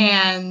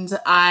 And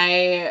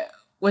I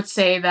would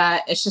say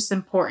that it's just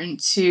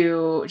important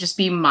to just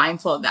be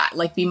mindful of that.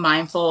 Like, be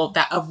mindful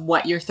of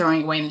what you're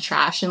throwing away in the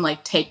trash, and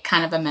like take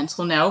kind of a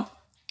mental note.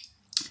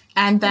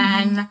 And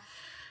then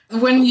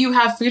when you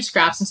have food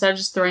scraps, instead of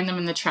just throwing them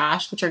in the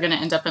trash, which are going to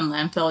end up in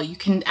landfill, you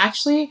can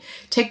actually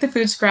take the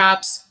food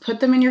scraps, put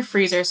them in your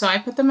freezer. So I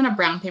put them in a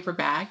brown paper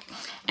bag,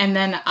 and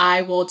then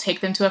I will take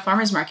them to a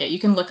farmer's market. You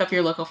can look up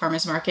your local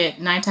farmer's market.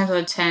 9 times out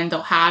of 10,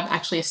 they'll have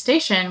actually a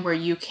station where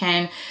you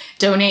can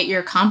donate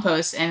your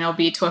compost, and it'll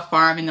be to a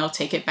farm, and they'll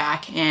take it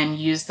back and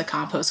use the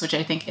compost, which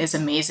I think is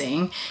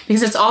amazing,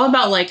 because it's all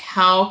about like,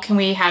 how can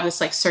we have this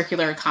like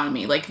circular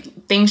economy? Like,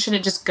 things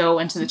shouldn't just go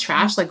into the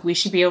trash. Like, we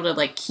should be able to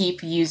like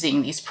keep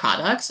using these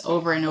products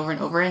over and over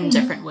and over in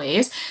different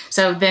ways.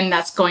 So then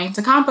that's going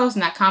to compost,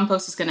 and that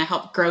compost is going to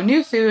help grow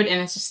new food.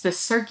 And it's just this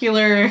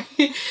circular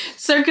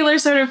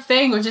sort of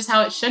thing, which is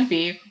how it should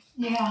be.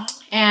 Yeah.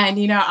 And,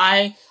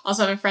 I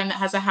also have a friend that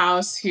has a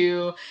house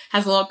who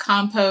has a little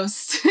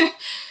compost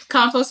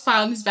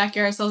pile in his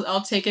backyard. So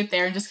I'll take it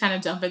there and just kind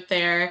of dump it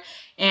there.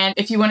 And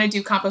if you want to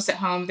do compost at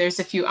home, there's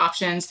a few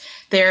options.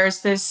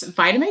 There's this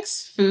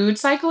Vitamix food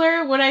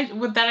cycler,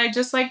 that I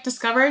just like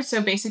discovered.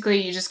 So basically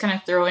you just kind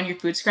of throw in your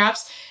food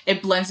scraps,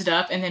 it blends it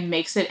up and then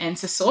makes it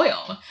into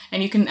soil.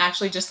 And you can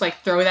actually just like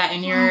throw that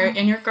in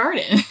your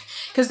garden.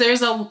 Because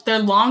their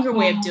longer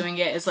way of doing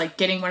it is like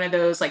getting one of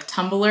those like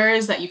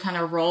tumblers that you kind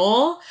of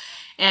roll.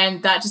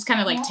 And that just kind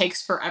of like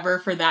takes forever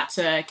for that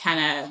to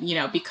kind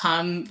of,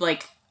 become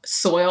like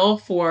soil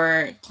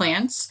for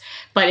plants.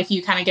 But if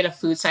you kind of get a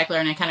food cycler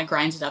and it kind of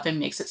grinds it up and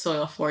makes it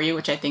soil for you,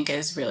 which I think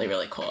is really,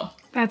 really cool.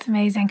 That's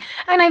amazing.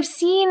 And I've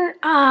seen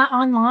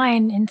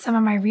online in some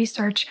of my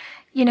research,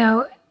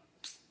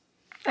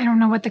 I don't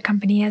know what the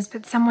company is,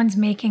 but someone's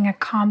making a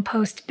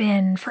compost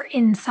bin for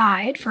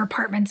inside, for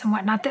apartments and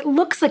whatnot, that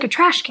looks like a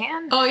trash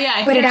can. Oh,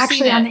 yeah. But it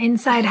actually on the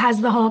inside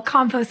has the whole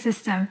compost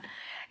system.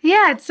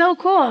 Yeah, it's so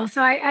cool.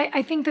 So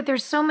I think that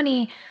there's so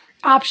many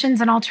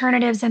options and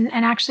alternatives, and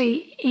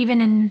actually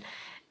even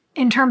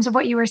in terms of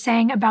what you were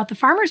saying about the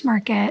farmer's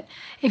market,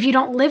 if you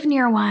don't live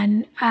near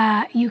one,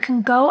 you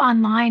can go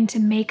online to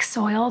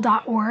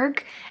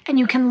makesoil.org and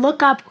you can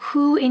look up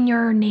who in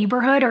your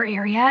neighborhood or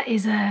area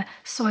is a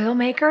soil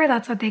maker.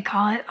 That's what they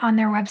call it on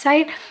their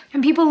website.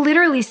 And people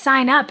literally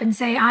sign up and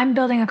say, I'm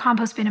building a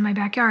compost bin in my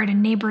backyard,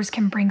 and neighbors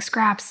can bring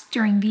scraps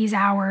during these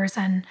hours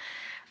and,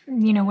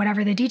 you know,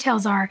 whatever the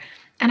details are.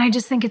 And I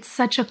just think it's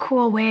such a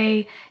cool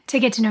way to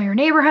get to know your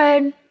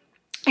neighborhood,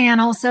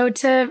 and also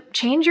to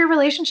change your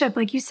relationship,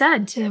 like you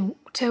said, to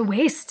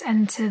waste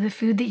and to the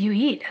food that you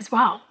eat as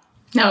well.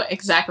 No,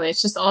 exactly.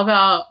 It's just all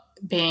about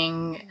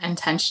being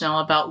intentional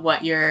about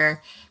what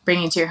you're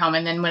bringing to your home.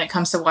 And then when it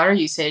comes to water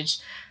usage,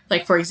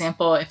 like, for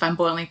example, if I'm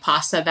boiling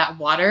pasta, that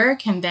water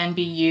can then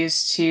be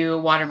used to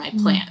water my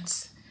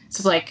plants.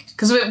 So like,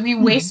 because we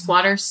waste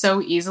water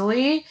so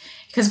easily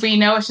because we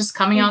know it's just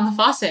coming out of the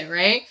faucet,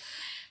 right?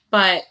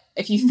 But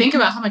if you think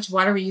about how much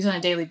water we use on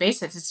a daily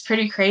basis, it's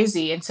pretty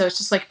crazy. And so it's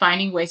just like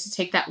finding ways to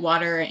take that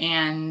water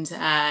and,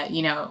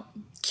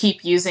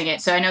 keep using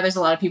it. So I know there's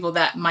a lot of people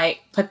that might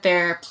put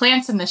their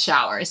plants in the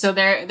shower. So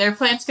their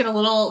plants get a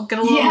little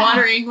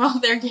watering while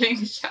they're getting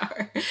a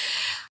shower.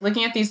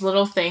 Looking at these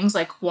little things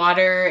like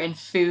water and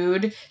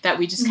food that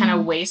we just kind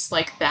of waste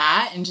like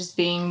that, and just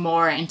being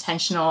more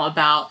intentional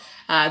about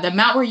the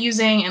amount we're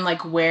using and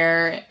like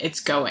where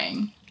it's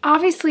going.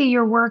 Obviously,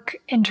 your work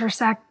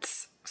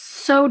intersects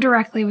so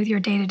directly with your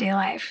day-to-day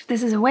life.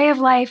 This is a way of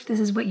life. This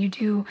is what you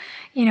do,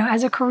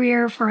 as a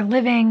career for a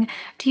living.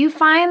 Do you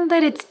find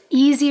that it's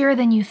easier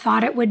than you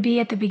thought it would be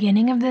at the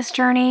beginning of this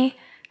journey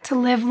to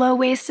live low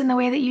waste in the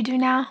way that you do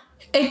now?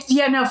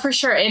 For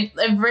sure.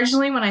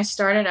 Originally, when I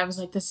started, I was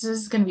like, this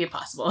is going to be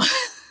impossible.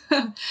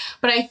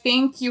 But I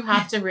think you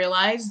have to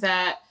realize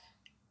that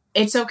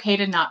it's okay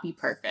to not be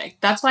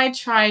perfect. That's why I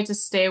try to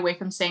stay away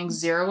from saying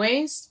zero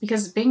waste,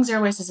 because being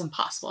zero waste is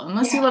impossible.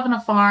 Unless you live on a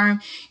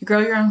farm, you grow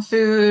your own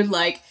food,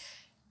 like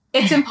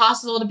it's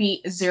impossible to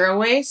be zero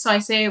waste. So I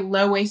say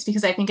low waste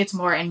because I think it's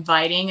more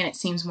inviting and it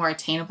seems more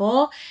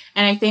attainable.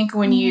 And I think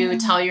when you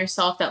tell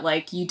yourself that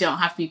like you don't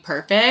have to be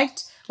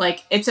perfect,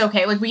 like it's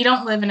okay. Like we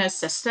don't live in a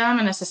system,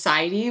 in a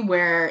society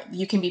where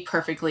you can be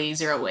perfectly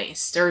zero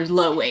waste or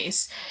low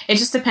waste. It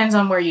just depends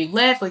on where you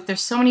live. Like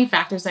there's so many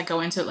factors that go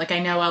into it. Like I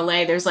know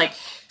LA, there's like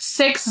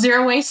 6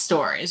 zero waste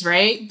stores,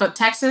 right? But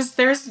Texas,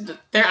 there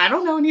I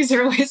don't know any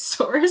zero waste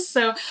stores.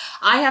 So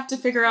I have to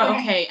figure out,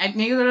 okay, I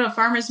need to go to a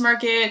farmer's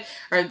market,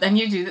 or then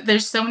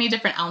there's so many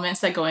different elements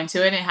that go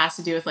into it. And it has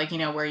to do with like,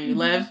 where you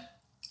live.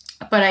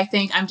 But I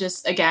think I'm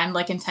just, again,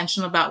 like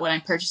intentional about what I'm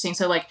purchasing.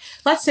 So like,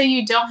 let's say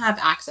you don't have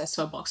access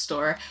to a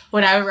bookstore.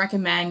 What I would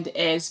recommend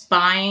is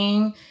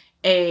buying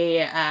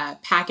a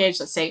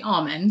package, let's say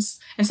almonds.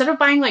 Instead of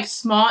buying like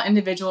small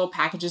individual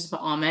packages of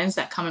almonds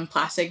that come in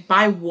plastic,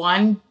 buy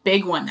one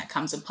big one that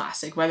comes in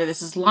plastic, whether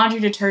this is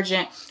laundry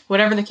detergent,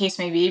 whatever the case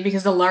may be,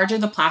 because the larger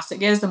the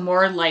plastic is, the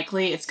more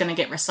likely it's going to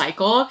get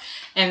recycled.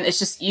 And it's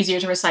just easier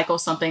to recycle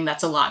something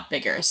that's a lot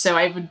bigger. So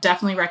I would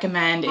definitely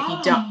recommend, if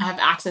you don't have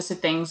access to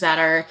things that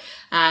are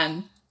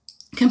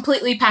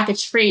completely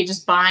package free,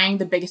 just buying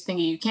the biggest thing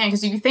you can.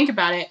 Because if you think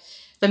about it,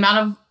 the amount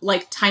of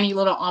like tiny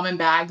little almond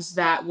bags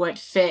that would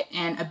fit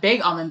in a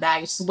big almond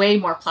bag is way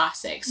more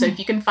plastic. So if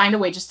you can find a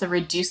way just to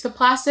reduce the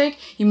plastic,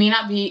 you may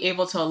not be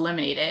able to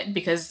eliminate it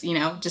because,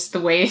 just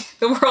the way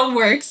the world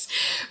works,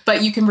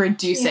 but you can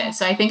reduce it.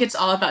 So I think it's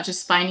all about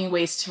just finding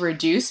ways to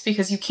reduce,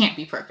 because you can't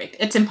be perfect.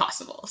 It's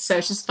impossible. So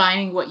it's just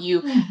finding what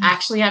you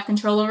actually have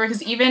control over.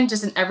 Because even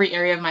just in every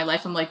area of my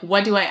life, I'm like,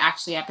 what do I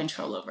actually have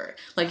control over?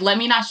 Like, let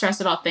me not stress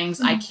about things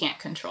I can't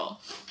control.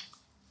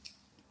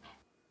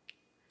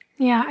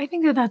 Yeah, I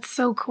think that's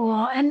so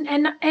cool. And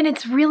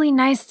it's really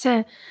nice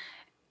to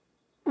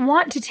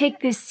want to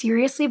take this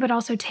seriously, but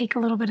also take a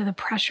little bit of the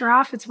pressure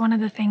off. It's one of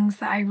the things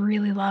that I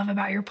really love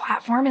about your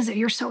platform is that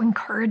you're so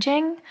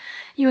encouraging.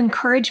 You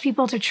encourage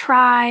people to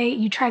try.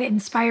 You try to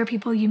inspire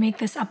people. You make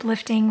this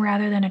uplifting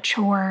rather than a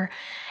chore.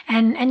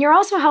 And you're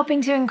also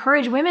helping to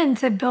encourage women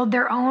to build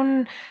their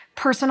own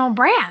personal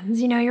brands.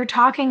 You're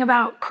talking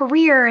about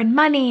career and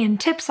money and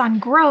tips on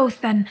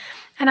growth, and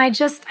I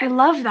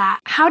love that.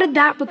 How did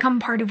that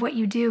become part of what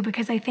you do?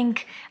 Because I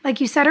think,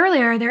 like you said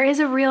earlier, there is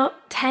a real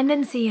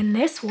tendency in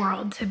this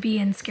world to be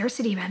in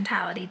scarcity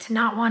mentality, to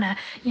not want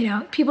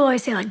to, people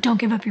always say like, don't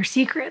give up your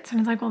secrets.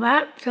 And it's like, well,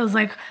 that feels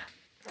like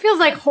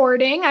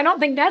hoarding. I don't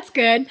think that's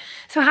good.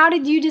 So how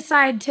did you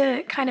decide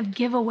to kind of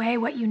give away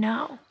what you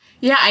know?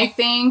 Yeah, I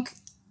think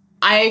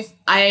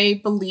I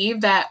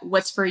believe that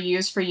what's for you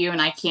is for you,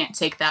 and I can't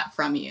take that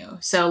from you.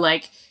 So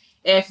like,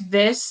 if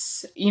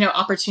this,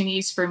 opportunity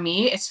is for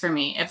me, it's for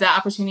me. If that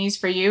opportunity is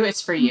for you,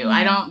 it's for you.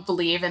 I don't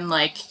believe in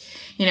like,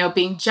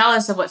 being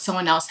jealous of what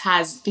someone else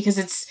has, because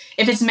if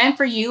it's meant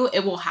for you,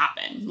 it will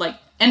happen. Like,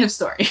 end of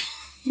story.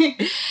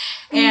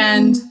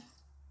 And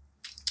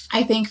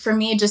I think for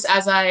me, just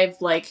as I've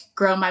like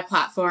grown my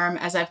platform,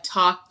 as I've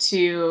talked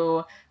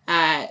to,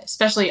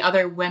 especially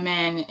other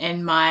women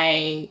in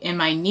my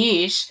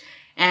niche,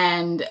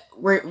 and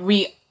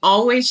we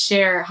always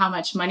share how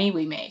much money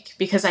we make,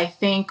 because I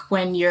think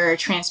when you're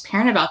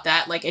transparent about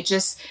that, like it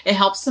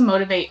helps to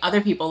motivate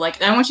other people.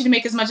 Like, I want you to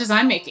make as much as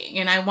I'm making,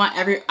 and I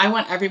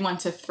want everyone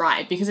to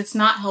thrive, because it's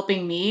not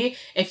helping me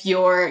if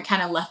you're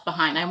kind of left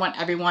behind. I want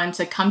everyone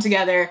to come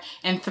together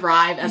and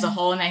thrive as a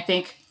whole. And I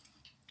think,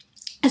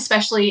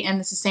 especially in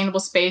the sustainable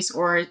space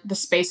or the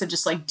space of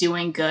just like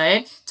doing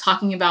good,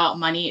 talking about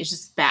money is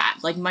just bad.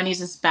 Like, money is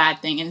this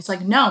bad thing. And it's like,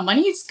 no,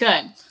 money is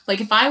good.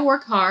 Like, if I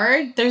work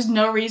hard, there's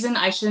no reason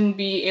I shouldn't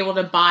be able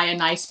to buy a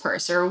nice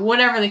purse or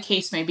whatever the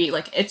case may be.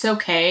 Like, it's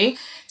okay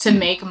to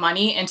make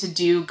money and to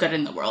do good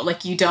in the world.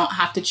 Like, you don't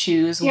have to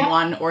choose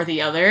one or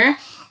the other.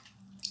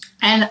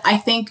 And I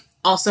think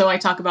also I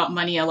talk about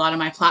money a lot on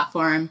my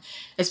platform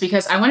is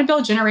because I want to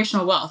build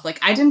generational wealth. Like,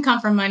 I didn't come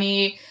from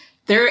money.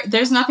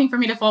 There's nothing for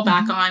me to fall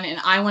back on, and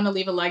I want to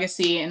leave a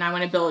legacy, and I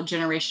want to build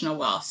generational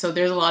wealth. So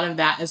there's a lot of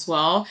that as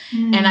well.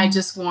 And I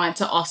just want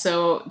to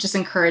also just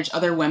encourage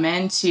other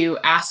women to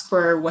ask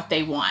for what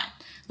they want.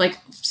 Like,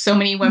 so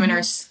many women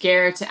are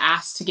scared to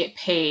ask to get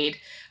paid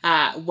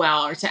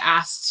well, or to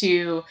ask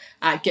to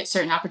get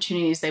certain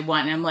opportunities they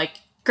want. And I'm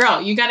like,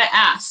 girl, you got to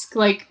ask.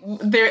 Like,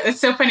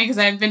 it's so funny because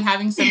I've been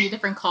having so many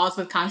different calls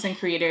with content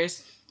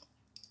creators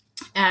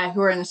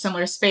who are in a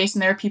similar space.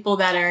 And there are people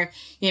that are,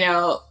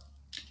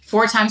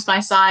 4 times my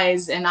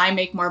size, and I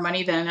make more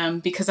money than them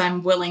because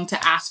I'm willing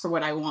to ask for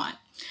what I want.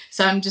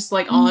 So I'm just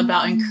like all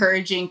about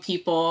encouraging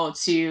people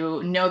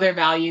to know their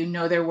value,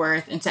 know their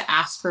worth, and to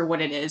ask for what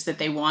it is that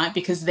they want,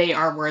 because they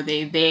are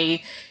worthy.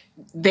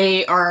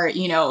 They are,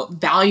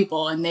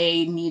 valuable, and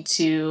they need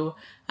to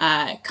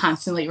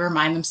constantly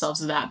remind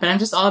themselves of that. But I'm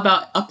just all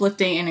about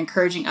uplifting and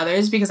encouraging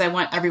others, because I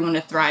want everyone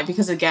to thrive.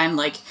 Because again,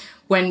 like,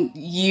 when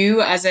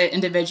you as an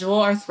individual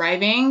are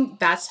thriving,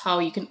 that's how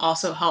you can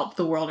also help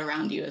the world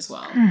around you as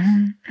well.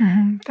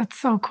 That's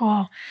so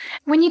cool.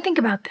 When you think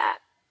about that,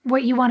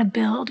 what you want to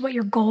build, what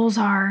your goals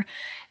are,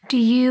 do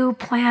you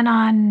plan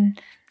on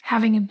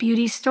having a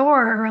beauty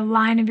store or a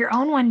line of your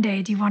own one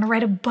day? Do you want to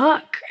write a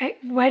book?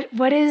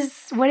 What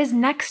is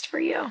next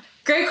for you?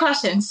 Great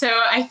question. So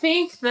I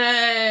think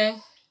the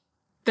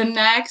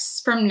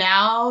next, from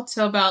now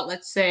till about,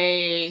 let's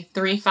say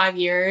 3-5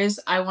 years,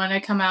 I want to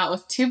come out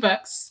with 2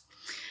 books.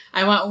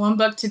 I want one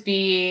book to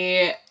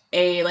be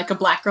a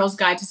Black Girl's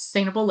Guide to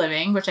Sustainable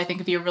Living, which I think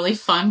would be a really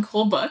fun,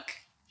 cool book.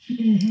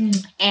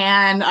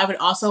 And I would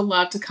also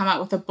love to come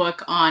out with a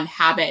book on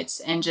habits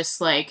and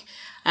just like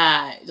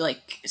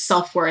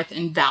self-worth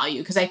and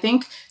value. Because I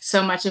think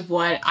so much of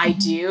what I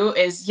do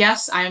is,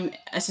 yes, I'm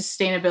a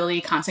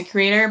sustainability content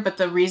creator, but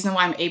the reason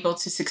why I'm able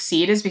to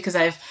succeed is because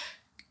I've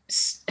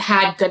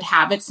had good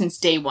habits since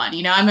day one.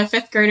 I'm a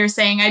 5th grader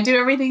saying I do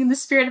everything in the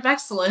spirit of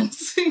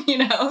excellence,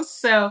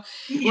 So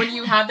when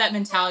you have that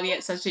mentality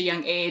at such a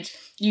young age,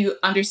 you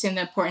understand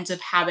the importance of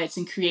habits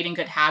and creating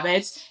good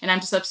habits. And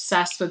I'm just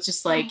obsessed with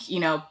just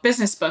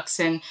business books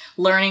and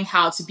learning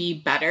how to be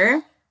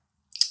better.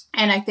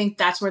 And I think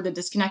that's where the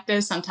disconnect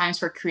is sometimes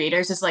for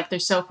creators. It's like they're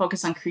so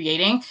focused on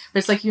creating, but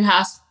it's like you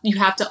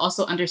have to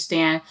also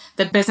understand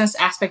the business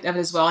aspect of it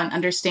as well, and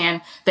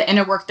understand the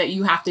inner work that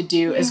you have to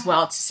do as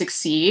well to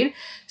succeed.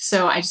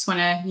 So I just want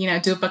to,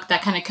 do a book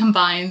that kind of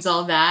combines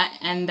all that.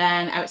 And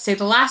then I would say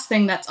the last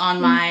thing that's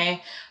on my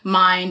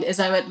mind is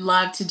I would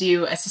love to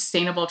do a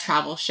sustainable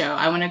travel show.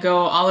 I want to go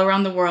all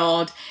around the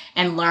world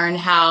and learn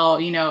how,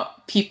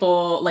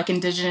 people like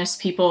Indigenous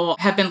people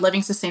have been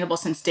living sustainable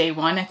since day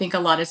one. I think a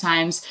lot of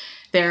times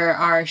there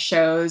are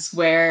shows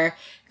where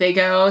they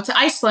go to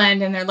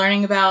Iceland and they're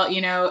learning about,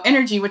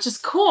 energy, which is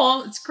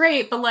cool. It's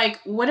great. But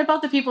like, what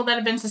about the people that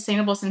have been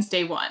sustainable since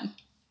day one?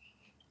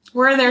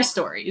 Where are their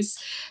stories?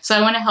 So I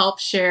want to help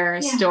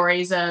share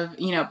stories of,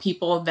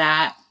 people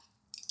that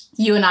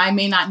you and I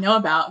may not know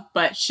about,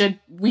 but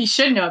we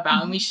should know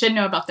about, and we should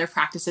know about their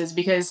practices,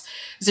 because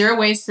zero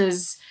waste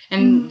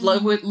and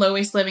low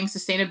waste living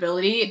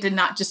sustainability, it did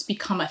not just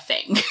become a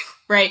thing,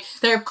 right?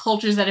 There are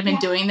cultures that have been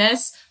doing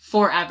this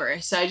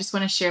forever. So I just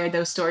want to share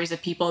those stories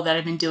of people that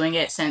have been doing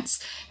it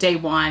since day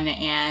one,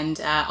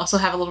 and also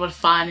have a little bit of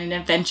fun and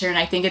adventure. And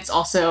I think it's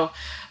also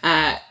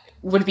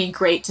would be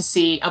great to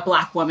see a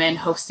Black woman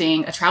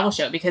hosting a travel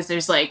show, because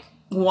there's like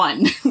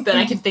one that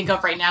I can think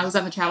of right now who's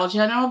on the Travel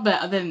Channel.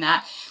 But other than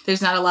that,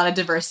 there's not a lot of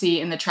diversity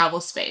in the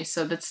travel space.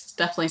 So that's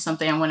definitely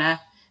something I want to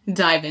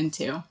dive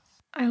into.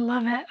 I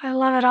love it. I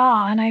love it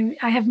all. And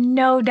I have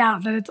no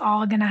doubt that it's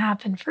all going to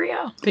happen for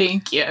you.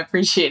 Thank you. I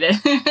appreciate it.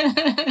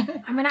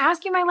 I'm going to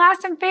ask you my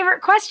last and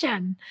favorite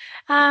question.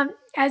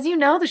 As you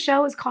know, the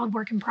show is called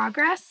Work in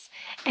Progress.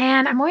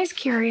 And I'm always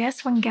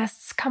curious when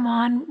guests come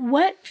on,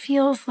 what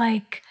feels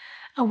like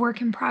a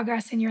work in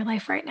progress in your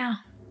life right now?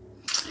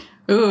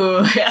 Ooh,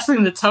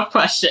 asking the tough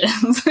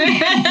questions.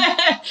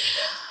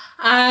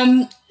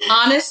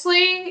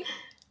 Honestly,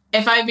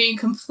 if I'm being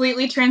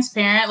completely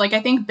transparent, like I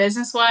think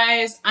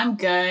business-wise, I'm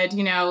good,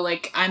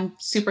 I'm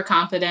super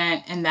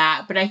confident in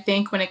that. But I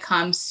think when it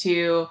comes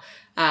to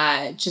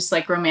just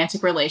like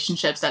romantic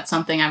relationships, that's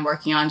something I'm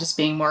working on, just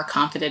being more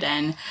confident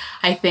in.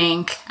 I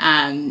think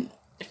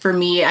for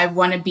me, I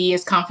want to be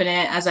as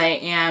confident as I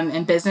am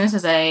in business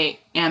as I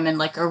am in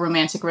like a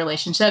romantic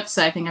relationship.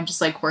 So I think I'm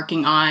just like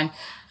working on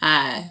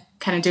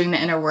kind of doing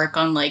the inner work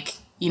on like,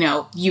 you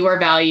know, you are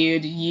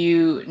valued,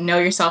 you know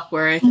your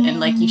self-worth, and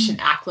like you should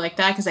act like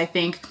that. Because I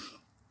think,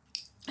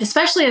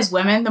 especially as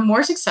women, the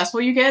more successful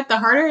you get, the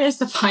harder it is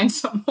to find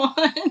someone.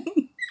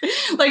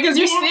 Like, because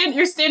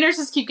your standards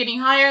just keep getting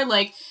higher.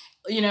 Like,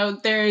 you know,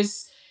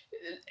 there's,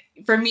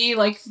 for me,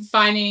 like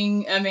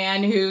finding a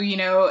man who, you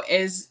know,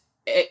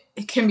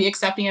 it can be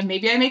accepting of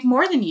maybe I make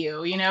more than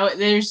you know,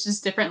 there's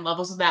just different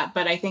levels of that.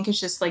 But I think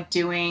it's just like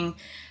doing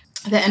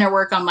the inner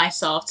work on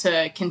myself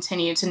to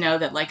continue to know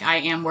that like I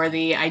am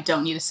worthy, I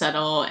don't need to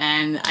settle,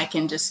 and I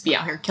can just be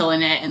out here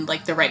killing it, and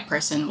like the right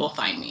person will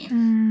find me.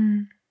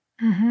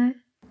 Mm-hmm.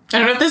 I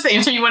don't know if this is the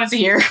answer you wanted to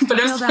hear, but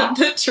it's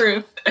the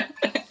truth.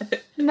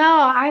 No,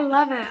 I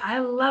love it. I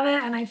love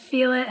it, and I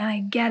feel it, and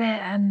I get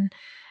it,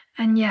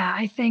 and yeah,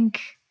 I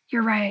think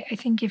you're right. I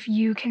think if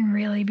you can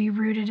really be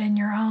rooted in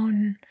your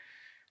own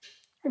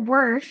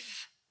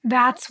worth,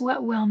 that's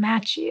what will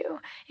match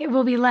you. It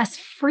will be less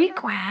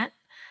frequent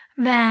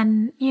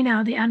than, you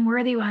know, the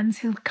unworthy ones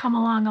who come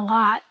along a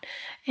lot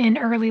in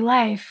early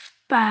life,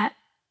 but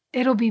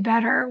it'll be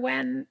better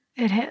when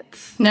it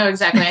hits. No,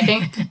 exactly. I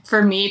think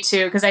for me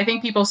too, because I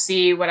think people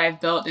see what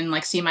I've built and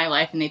like see my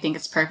life and they think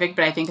it's perfect,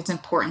 but I think it's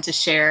important to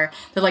share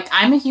that like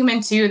I'm a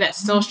human too that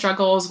still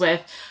struggles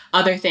with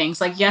other things.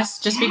 Like, yes,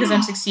 just because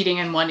I'm succeeding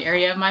in one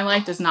area of my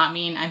life does not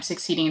mean I'm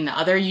succeeding in the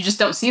other. You just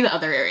don't see the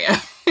other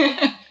area.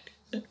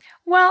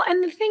 Well,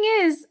 and the thing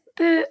is,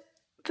 the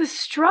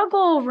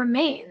struggle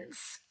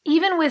remains.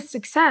 Even with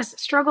success,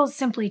 struggles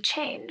simply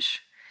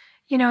change.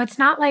 You know, it's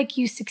not like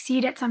you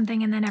succeed at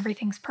something and then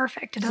everything's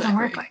perfect. It doesn't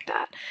work like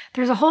that.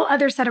 There's a whole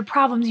other set of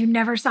problems you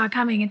never saw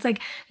coming. It's like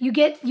you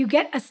get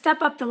a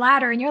step up the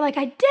ladder and you're like,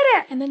 I did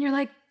it. And then you're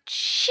like,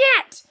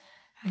 shit,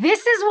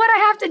 this is what I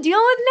have to deal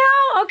with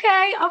now?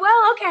 Okay. Oh,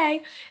 well,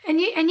 okay. And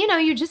you know,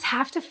 you just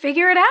have to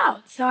figure it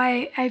out. So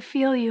I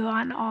feel you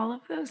on all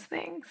of those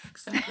things.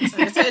 Exactly.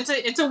 So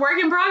it's a work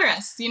in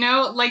progress, you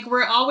know, like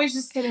we're always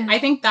just, I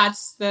think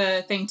that's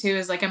the thing too,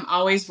 is like, I'm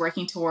always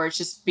working towards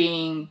just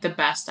being the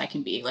best I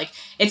can be. Like,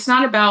 it's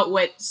not about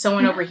what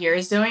someone over here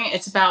is doing.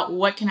 It's about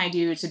what can I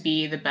do to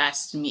be the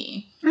best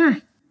me.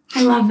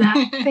 I love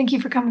that. Thank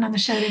you for coming on the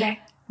show today.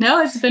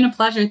 No, it's been a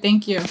pleasure.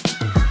 Thank you.